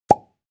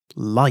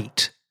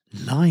 light.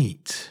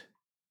 Light.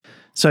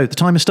 So the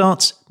timer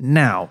starts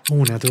now.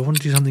 Oh, now do I want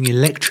to do something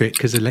electric?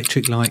 Because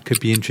electric light could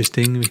be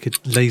interesting. We could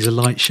laser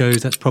light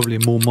shows. That's probably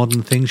a more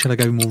modern thing. Shall I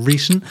go more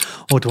recent?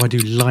 Or do I do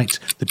light,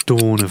 the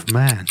dawn of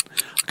man?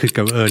 I could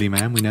go early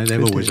man. We know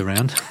they're always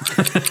around.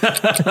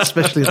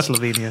 Especially in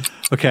Slovenia.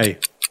 Okay.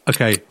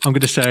 I'm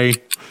going to say,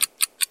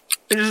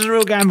 this is a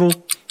real gamble.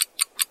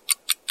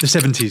 The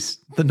 70s.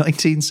 The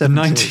 1970s. The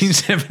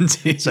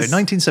 1970s. So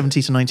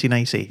 1970 to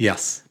 1980.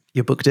 Yes.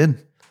 You're booked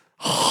in.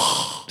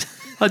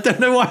 I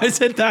don't know why I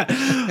said that.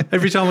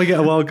 Every time we get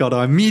a wild card,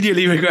 I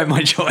immediately regret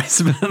my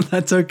choice, but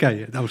that's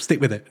okay. I'll stick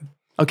with it.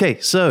 Okay,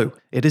 so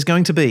it is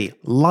going to be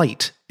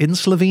light in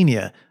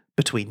Slovenia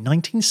between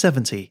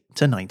 1970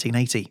 to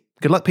 1980.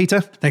 Good luck, Peter.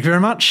 Thank you very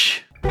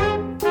much.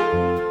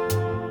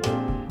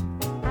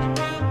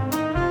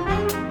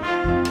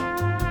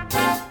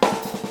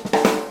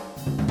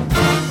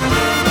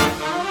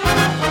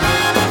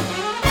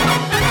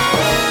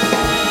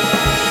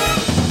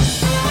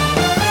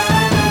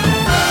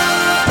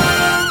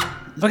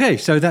 Okay,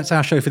 so that's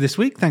our show for this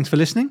week. Thanks for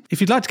listening.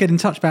 If you'd like to get in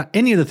touch about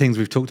any of the things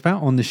we've talked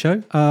about on the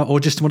show, or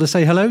just want to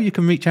say hello, you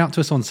can reach out to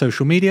us on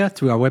social media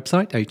through our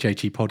website,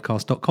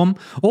 hhepodcast.com,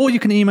 or you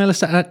can email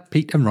us at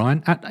Pete and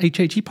Ryan at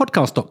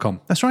hhepodcast.com.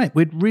 That's right.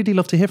 We'd really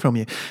love to hear from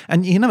you.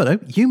 And you never know,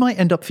 you might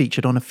end up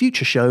featured on a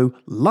future show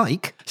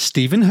like...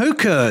 Stephen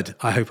Hokerd.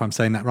 I hope I'm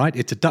saying that right.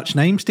 It's a Dutch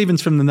name.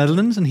 Stephen's from the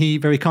Netherlands, and he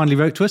very kindly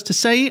wrote to us to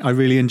say, I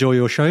really enjoy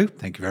your show.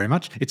 Thank you very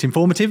much. It's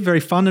informative, very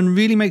fun, and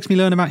really makes me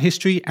learn about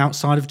history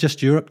outside of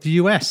just Europe, the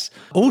US.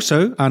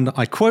 Also, and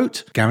I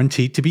quote,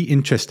 guaranteed to be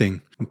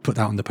interesting. We'll put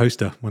that on the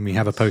poster when we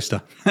have a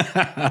poster.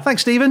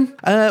 Thanks, Stephen.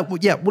 Well,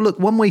 look,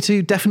 one way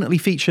to definitely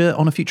feature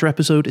on a future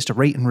episode is to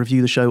rate and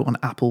review the show on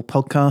Apple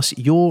Podcasts.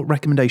 Your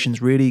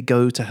recommendations really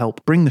go to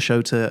help bring the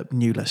show to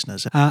new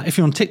listeners. If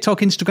you're on TikTok,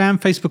 Instagram,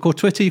 Facebook, or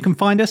Twitter, you can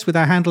find us with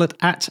our handle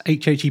at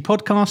HHE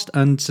Podcast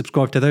and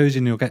subscribe to those,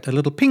 and you'll get a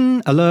little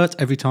ping alert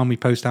every time we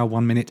post our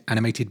 1 minute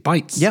animated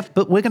bites. Yep,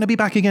 but we're going to be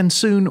back again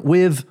soon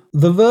with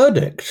The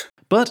Verdict.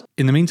 But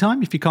in the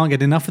meantime, if you can't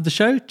get enough of the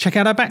show, check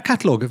out our back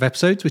catalogue of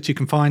episodes, which you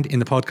can find in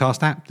the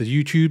podcast app,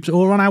 the YouTubes,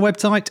 or on our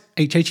website,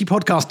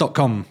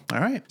 hhepodcast.com. All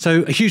right.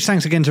 So a huge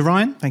thanks again to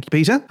Ryan. Thank you,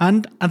 Peter.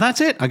 And that's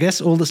it. I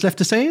guess all that's left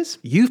to say is...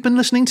 You've been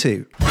listening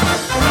to...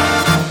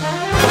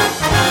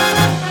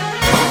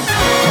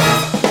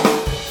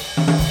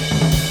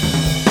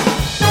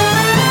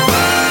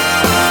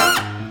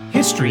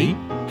 History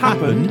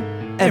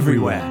happened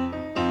everywhere.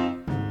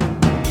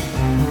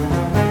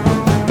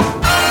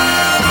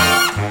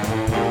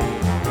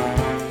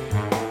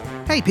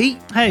 Hey, Pete.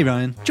 Hey,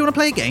 Ryan. Do you want to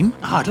play a game?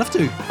 Oh, I'd love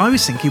to. I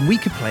was thinking we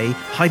could play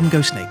hide and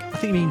go snake. I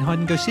think you mean hide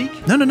and go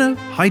seek? No.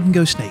 Hide and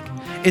go snake.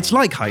 It's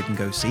like hide and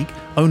go seek,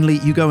 only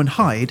you go and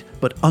hide,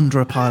 but under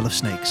a pile of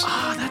snakes.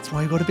 Ah, that's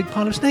why you got a big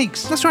pile of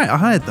snakes. That's right, I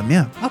hired them,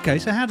 yeah. Okay,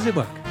 so how does it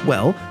work?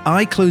 Well,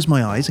 I close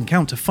my eyes and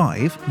count to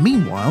 5.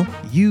 Meanwhile,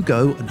 you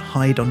go and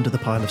hide under the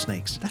pile of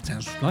snakes. That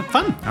sounds like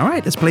fun. All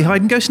right, let's play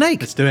hide and go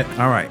snake. Let's do it.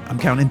 All right, I'm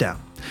counting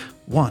down.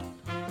 1,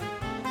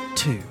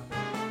 2,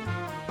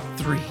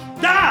 3,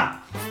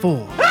 Ah!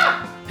 4.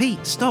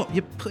 Pete, stop!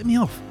 You're putting me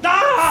off.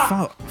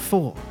 Ah!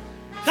 4.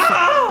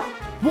 Ah!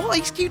 What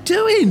are you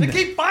doing?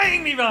 Keep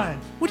biting me, Ryan.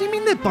 What do you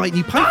mean they're biting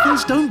you?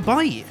 Pythons don't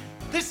bite.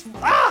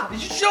 Are you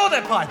sure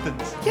they're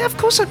pythons? Yeah, of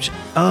course I'm.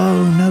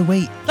 Oh no,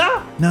 wait.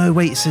 Ah! No,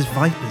 wait. It says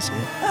vipers here.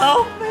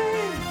 Help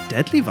me!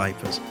 Deadly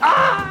vipers.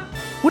 Ah!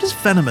 What does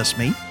venomous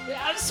mean?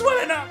 I'm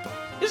swelling up.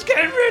 It's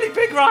getting really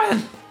big,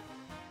 Ryan.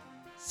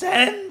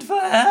 Send for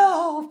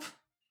help.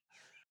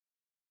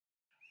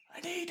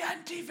 I need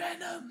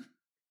anti-venom.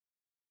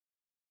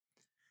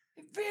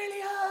 It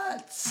really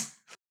hurts.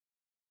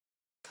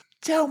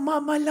 Tell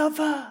Mum I love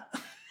her.